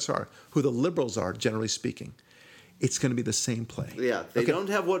Democrats are, who the liberals are, generally speaking. It's going to be the same play. Yeah, they don't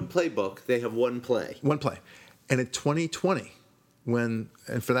have one playbook. They have one play. One play. And in 2020, and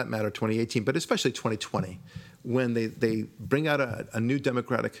for that matter, 2018, but especially 2020, when they bring out a new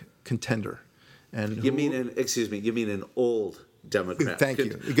Democratic contender. You mean an old Democrat? Thank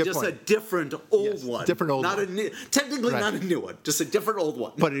you. Good just point. A different old one. Different old one. Technically not a new one, just a different old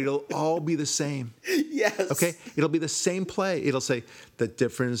one. But it'll all be the same. Yes. Okay? It'll be the same play. It'll say the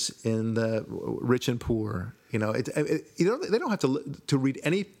difference in the rich and poor. They don't have to read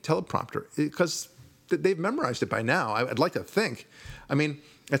any teleprompter because they've memorized it by now. I'd like to think. I mean,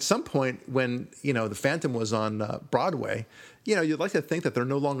 at some point when the Phantom was on Broadway, you'd like to think that they're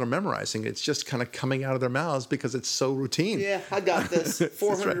no longer memorizing. It's just kind of coming out of their mouths because it's so routine. Yeah, I got this.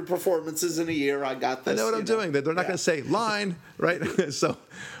 400 right. performances in a year. I got this. I know what I'm doing. They're not going to say line, right? So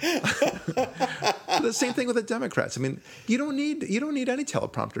the same thing with the Democrats. I mean, you don't need any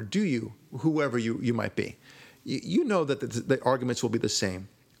teleprompter, do you? Whoever you might be, you know that the arguments will be the same: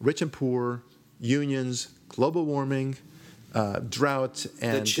 rich and poor, unions, global warming. Drought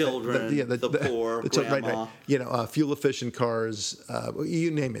and the children, the poor, grandma. Right. Fuel-efficient cars,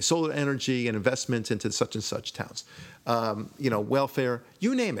 you name it, solar energy and investment into such and such towns, welfare,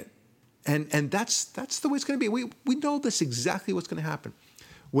 you name it, and that's the way it's going to be. We know this exactly what's going to happen.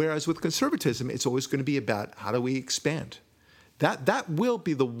 Whereas with conservatism, it's always going to be about how do we expand. That will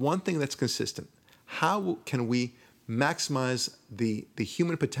be the one thing that's consistent. How can we maximize the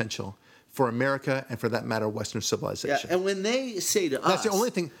human potential for America and, for that matter, Western civilization? Yeah, and when they say to us... That's the only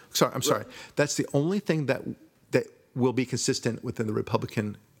thing... Sorry. That's the only thing that will be consistent within the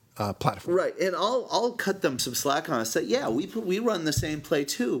Republican platform. Right, and I'll cut them some slack on it. Say, yeah, we run the same play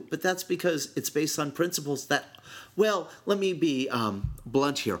too, but that's because it's based on principles that, well, let me be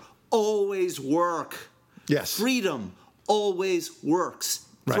blunt here, always work. Yes. Freedom always works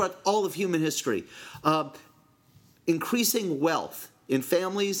throughout all of human history. Increasing wealth in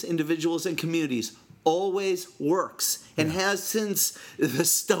families, individuals, and communities always works and has since the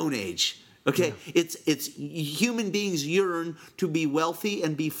Stone Age. Okay, it's human beings yearn to be wealthy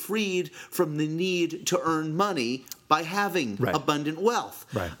and be freed from the need to earn money by having abundant wealth.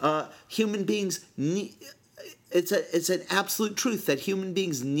 Human beings need. It's an absolute truth that human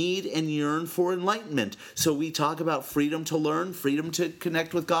beings need and yearn for enlightenment. So we talk about freedom to learn, freedom to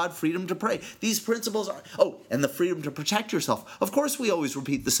connect with God, freedom to pray. These principles are, and the freedom to protect yourself. Of course we always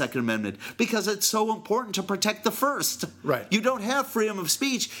repeat the Second Amendment because it's so important to protect the First. Right. You don't have freedom of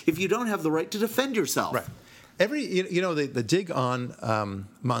speech if you don't have the right to defend yourself. Right. The dig on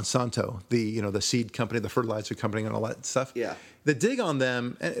Monsanto, the seed company, the fertilizer company, and all that stuff. Yeah. The dig on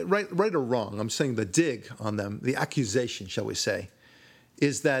them, right or wrong, I'm saying the dig on them, the accusation, shall we say,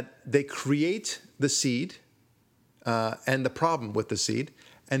 is that they create the seed and the problem with the seed,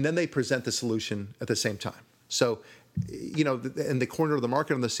 and then they present the solution at the same time. So, in the corner of the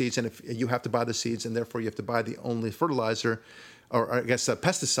market on the seeds, and if you have to buy the seeds, and therefore you have to buy the only fertilizer, or I guess a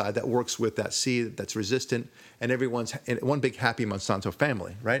pesticide that works with that seed that's resistant, and everyone's in one big happy Monsanto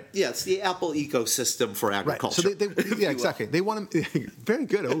family, right? Yeah, it's the Apple ecosystem for agriculture. Right. So exactly. They want to. Very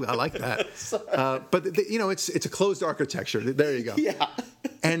good. Oh, I like that. But it's a closed architecture. There you go. Yeah.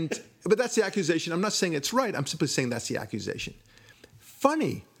 But that's the accusation. I'm not saying it's right. I'm simply saying that's the accusation.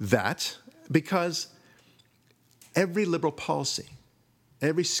 Funny that, because every liberal policy,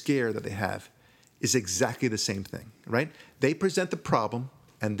 every scare that they have, is exactly the same thing, right? They present the problem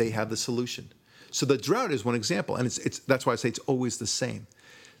and they have the solution. So the drought is one example, and that's why I say it's always the same.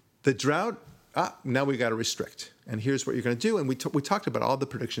 The drought, now we got to restrict, and here's what you're going to do. And we talked about all the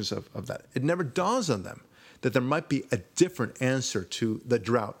predictions of that. It never dawns on them that there might be a different answer to the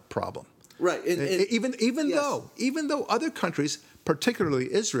drought problem. Right. Even though other countries,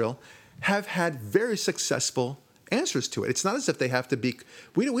 particularly Israel, have had very successful answers to it. It's not as if they have to be.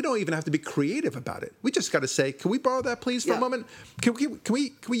 We don't even have to be creative about it. We just got to say, "Can we borrow that, please, for a moment? Can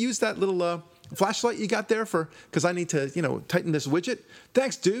we use that little flashlight you got there because I need to tighten this widget?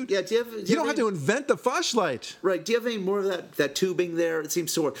 Thanks, dude. Yeah. You don't have to invent the flashlight. Right. Do you have any more of that tubing there? It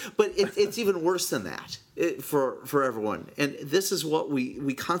seems to work, but it's even worse than that for everyone. And this is what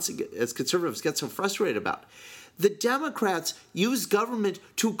we constantly, as conservatives, get so frustrated about. The Democrats used government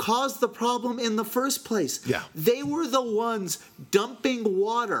to cause the problem in the first place. Yeah. They were the ones dumping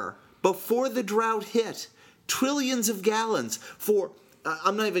water before the drought hit, trillions of gallons for.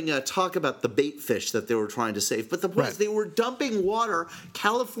 I'm not even going to talk about the bait fish that they were trying to save, but the point is they were dumping water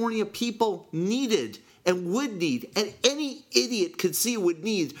California people needed and would need, and any idiot could see would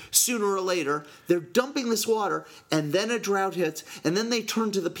need sooner or later. They're dumping this water, and then a drought hits, and then they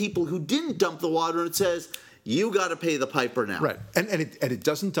turn to the people who didn't dump the water and says, you got to pay the piper now. Right. And it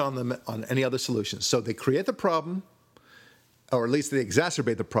doesn't dawn them on any other solutions. So they create the problem, or at least they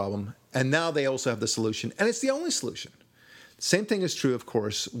exacerbate the problem, and now they also have the solution, and it's the only solution. Same thing is true, of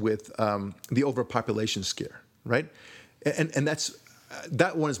course, with the overpopulation scare, right? And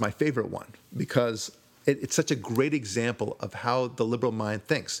that one is my favorite one because it's such a great example of how the liberal mind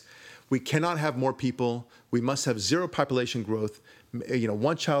thinks. We cannot have more people. We must have zero population growth.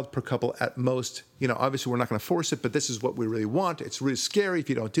 One child per couple at most. Obviously we're not going to force it, but this is what we really want. It's really scary if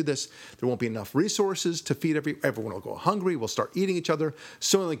you don't do this. There won't be enough resources to feed everyone. Will go hungry. We'll start eating each other.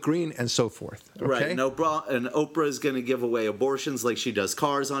 Soylent Green and so forth. Okay? Right. And Oprah is going to give away abortions like she does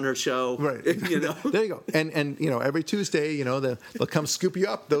cars on her show. Right. There you go. And every Tuesday, they'll come scoop you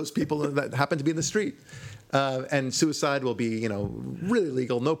up. Those people that happen to be in the street. And suicide will be, really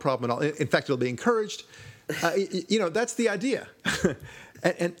legal, no problem at all. In fact, it'll be encouraged. That's the idea.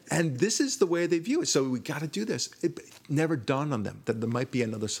 and this is the way they view it. So we got to do this. It never dawned on them that there might be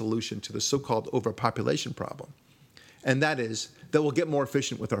another solution to the so-called overpopulation problem. And that is that we'll get more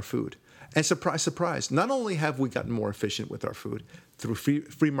efficient with our food. And surprise, surprise, not only have we gotten more efficient with our food through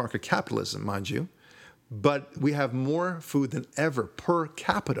free market capitalism, mind you, but we have more food than ever per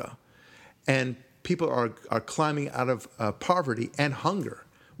capita. And people are climbing out of poverty and hunger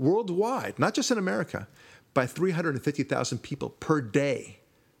worldwide, not just in America, by 350,000 people per day.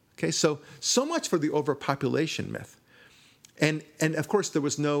 Okay, so much for the overpopulation myth. And of course, there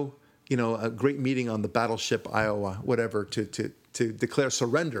was no, a great meeting on the battleship Iowa, whatever, to declare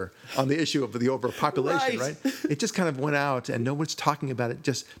surrender on the issue of the overpopulation, right? It just kind of went out, and no one's talking about it.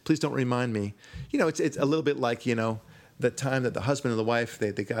 Just please don't remind me. It's a little bit like, the time that the husband and the wife,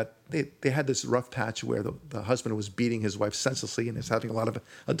 they had this rough patch where the husband was beating his wife senselessly and is having a lot of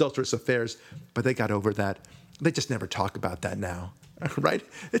adulterous affairs, but they got over that. They just never talk about that now. right?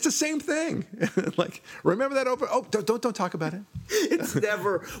 It's the same thing. Like, remember that over? Oh, don't talk about it. It's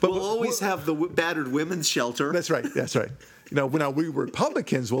never. We'll always have the battered women's shelter. That's right. That's right. When we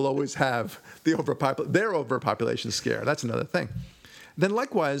Republicans will always have their overpopulation scare. That's another thing. Then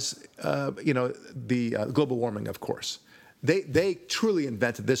likewise, the global warming, of course. They truly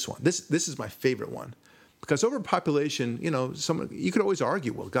invented this one. This is my favorite one, because overpopulation. You could always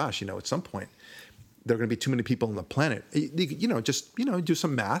argue, well, gosh, at some point there are going to be too many people on the planet. Just do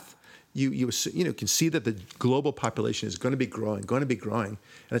some math. You can see that the global population is going to be growing, and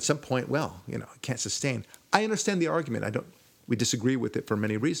at some point, it can't sustain. I understand the argument. We disagree with it for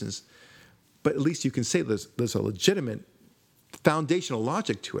many reasons, but at least you can say there's a legitimate foundational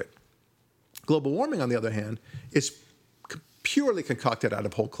logic to it. Global warming, on the other hand, is purely concocted out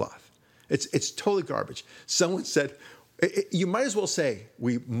of whole cloth. It's totally garbage. Someone said, you might as well say,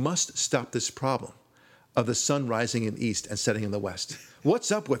 we must stop this problem of the sun rising in the east and setting in the west.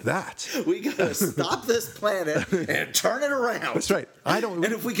 What's up with that? We gotta stop this planet and turn it around. That's right. And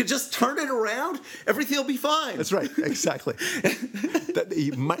if we could just turn it around, everything will be fine. That's right. Exactly.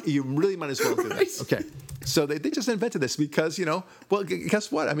 You really might as well do that. Okay. So they just invented this because,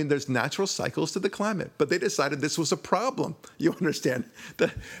 guess what? I mean, there's natural cycles to the climate, but they decided this was a problem. You understand?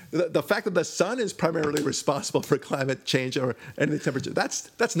 The fact that the sun is primarily responsible for climate change and the temperature,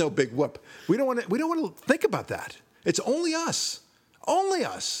 that's no big whoop. We don't want to think about that. It's only us. Only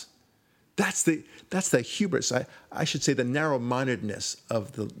us. That's the hubris. I should say the narrow-mindedness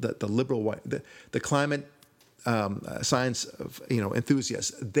of the liberal, the climate science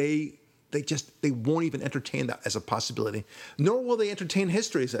enthusiasts. They won't even entertain that as a possibility, nor will they entertain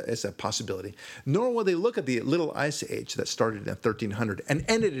history as a possibility, nor will they look at the Little Ice Age that started in 1300 and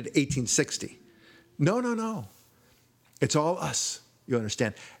ended in 1860. No. It's all us, you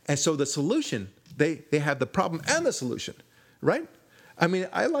understand? And so the solution, they have the problem and the solution, right? I mean,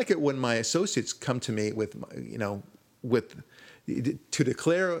 I like it when my associates come to me to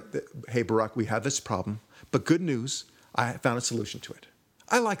declare that, hey, Barack, we have this problem, but good news, I found a solution to it.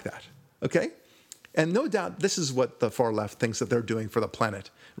 I like that. Okay? And no doubt this is what the far left thinks that they're doing for the planet,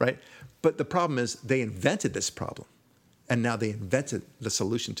 right? But the problem is they invented this problem, and now they invented the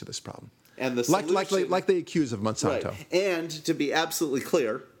solution to this problem. And the solution, like they accuse of Monsanto. Right. And to be absolutely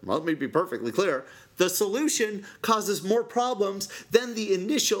clear, let me be perfectly clear, the solution causes more problems than the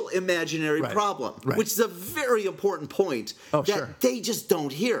initial imaginary problem, which is a very important point that they just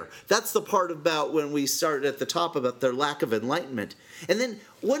don't hear. That's the part about when we started at the top about their lack of enlightenment. And then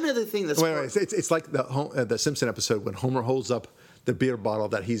one other thing that's... Wait. It's like the Simpson episode when Homer holds up the beer bottle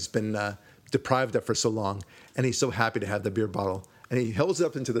that he's been deprived of for so long, and he's so happy to have the beer bottle. And he holds it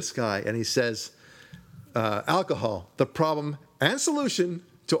up into the sky, and he says, alcohol, the problem and solution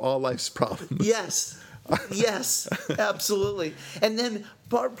to all life's problems. Yes, absolutely. And then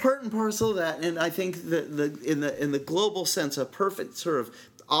part and parcel of that, and I think that in the global sense, a perfect sort of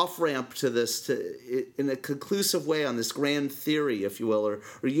off-ramp to this, in a conclusive way on this grand theory, if you will, or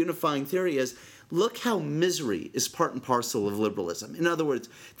unifying theory is, look how misery is part and parcel of liberalism. In other words,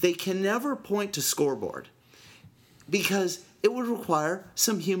 they can never point to scoreboard because it would require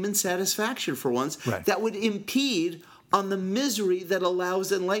some human satisfaction for once that would impede on the misery that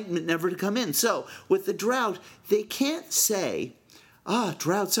allows enlightenment never to come in. So with the drought, they can't say,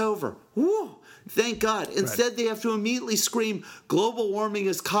 drought's over. Woo! Thank God. Instead, they have to immediately scream, global warming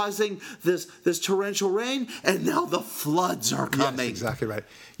is causing this torrential rain, and now the floods are coming. Yes, exactly right.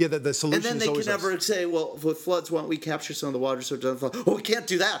 Yeah, the solution is always... And then they can never say, well, with floods, why don't we capture some of the water so it doesn't flood? Oh, we can't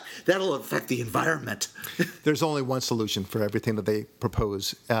do that. That'll affect the environment. There's only one solution for everything that they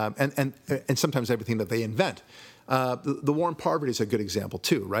propose, and sometimes everything that they invent. The war on poverty is a good example,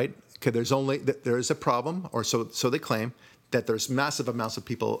 too, right? Because there is a problem, or so they claim, that there's massive amounts of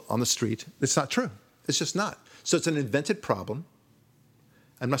people on the street. It's not true. It's just not. So it's an invented problem.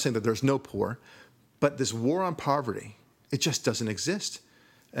 I'm not saying that there's no poor, but this war on poverty, it just doesn't exist.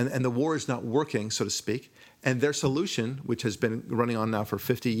 And the war is not working, so to speak. And their solution, which has been running on now for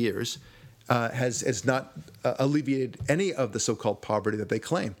 50 years, has not alleviated any of the so-called poverty that they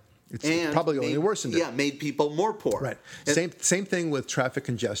claim. It's probably only worsened it. Yeah, made people more poor. Right. Same thing with traffic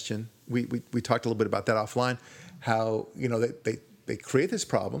congestion. We talked a little bit about that offline. How they create this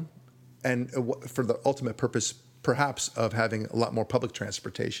problem, and for the ultimate purpose, perhaps, of having a lot more public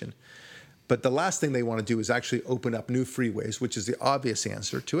transportation. But the last thing they want to do is actually open up new freeways, which is the obvious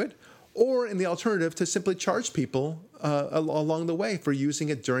answer to it, or in the alternative, to simply charge people along the way for using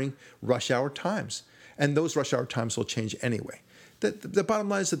it during rush hour times. And those rush hour times will change anyway. The bottom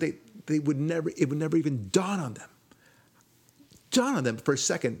line is that it would never even dawn on them for a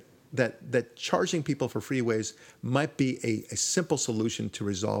second that charging people for freeways might be a simple solution to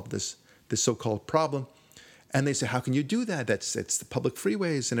resolve this so-called problem. And they say, how can you do that? It's the public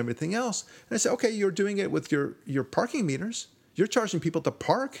freeways and everything else. And I say, okay, you're doing it with your parking meters. You're charging people to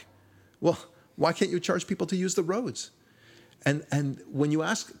park. Well, why can't you charge people to use the roads? And when you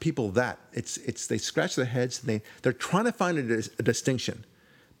ask people that, it's they scratch their heads and they're trying to find a distinction,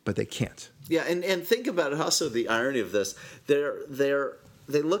 but they can't. Yeah, and think about also the irony of this.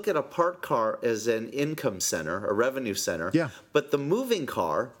 They look at a parked car as an income center, a revenue center. Yeah. But the moving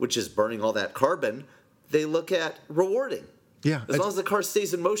car, which is burning all that carbon, they look at rewarding. Yeah. As long as the car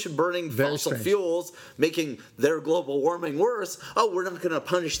stays in motion burning Very fossil strange. fuels, making their global warming worse, we're not going to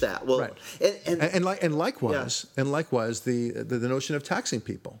punish that. Well, Right. And likewise, Yeah. the notion of taxing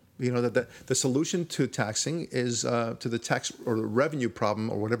people. You know, that the solution to taxing is to the tax or the revenue problem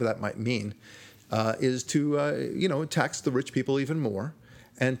or whatever that might mean, is to tax the rich people even more,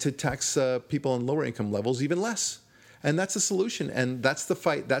 and to tax people on lower income levels even less. And that's the solution, and that's the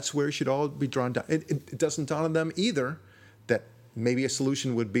fight. That's where it should all be drawn down. It doesn't dawn on them either that maybe a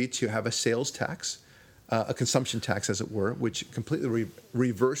solution would be to have a sales tax, a consumption tax, as it were, which completely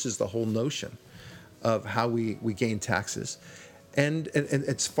reverses the whole notion of how we gain taxes. And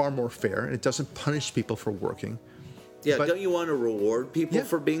it's far more fair, and it doesn't punish people for working. Yeah, But- don't you want to reward people Yeah.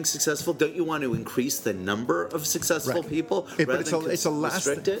 for being successful? Don't you want to increase the number of successful Right. people But rather it's than a last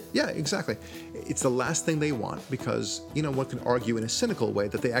restrict thing. it? Yeah, exactly. It's the last thing they want because, one can argue in a cynical way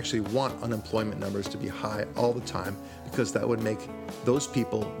that they actually want unemployment numbers to be high all the time because that would make those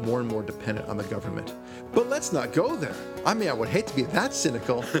people more and more dependent on the government. But let's not go there. I mean, I would hate to be that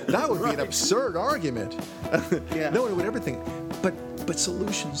cynical. That would be an absurd argument. Yeah. No one would ever think. But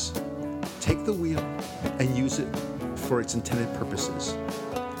solutions. Take the wheel and use it for its intended purposes.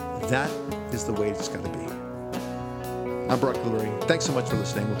 That is the way it's got to be. I'm Brock Lurie. Thanks so much for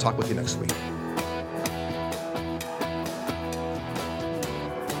listening. We'll talk with you next week.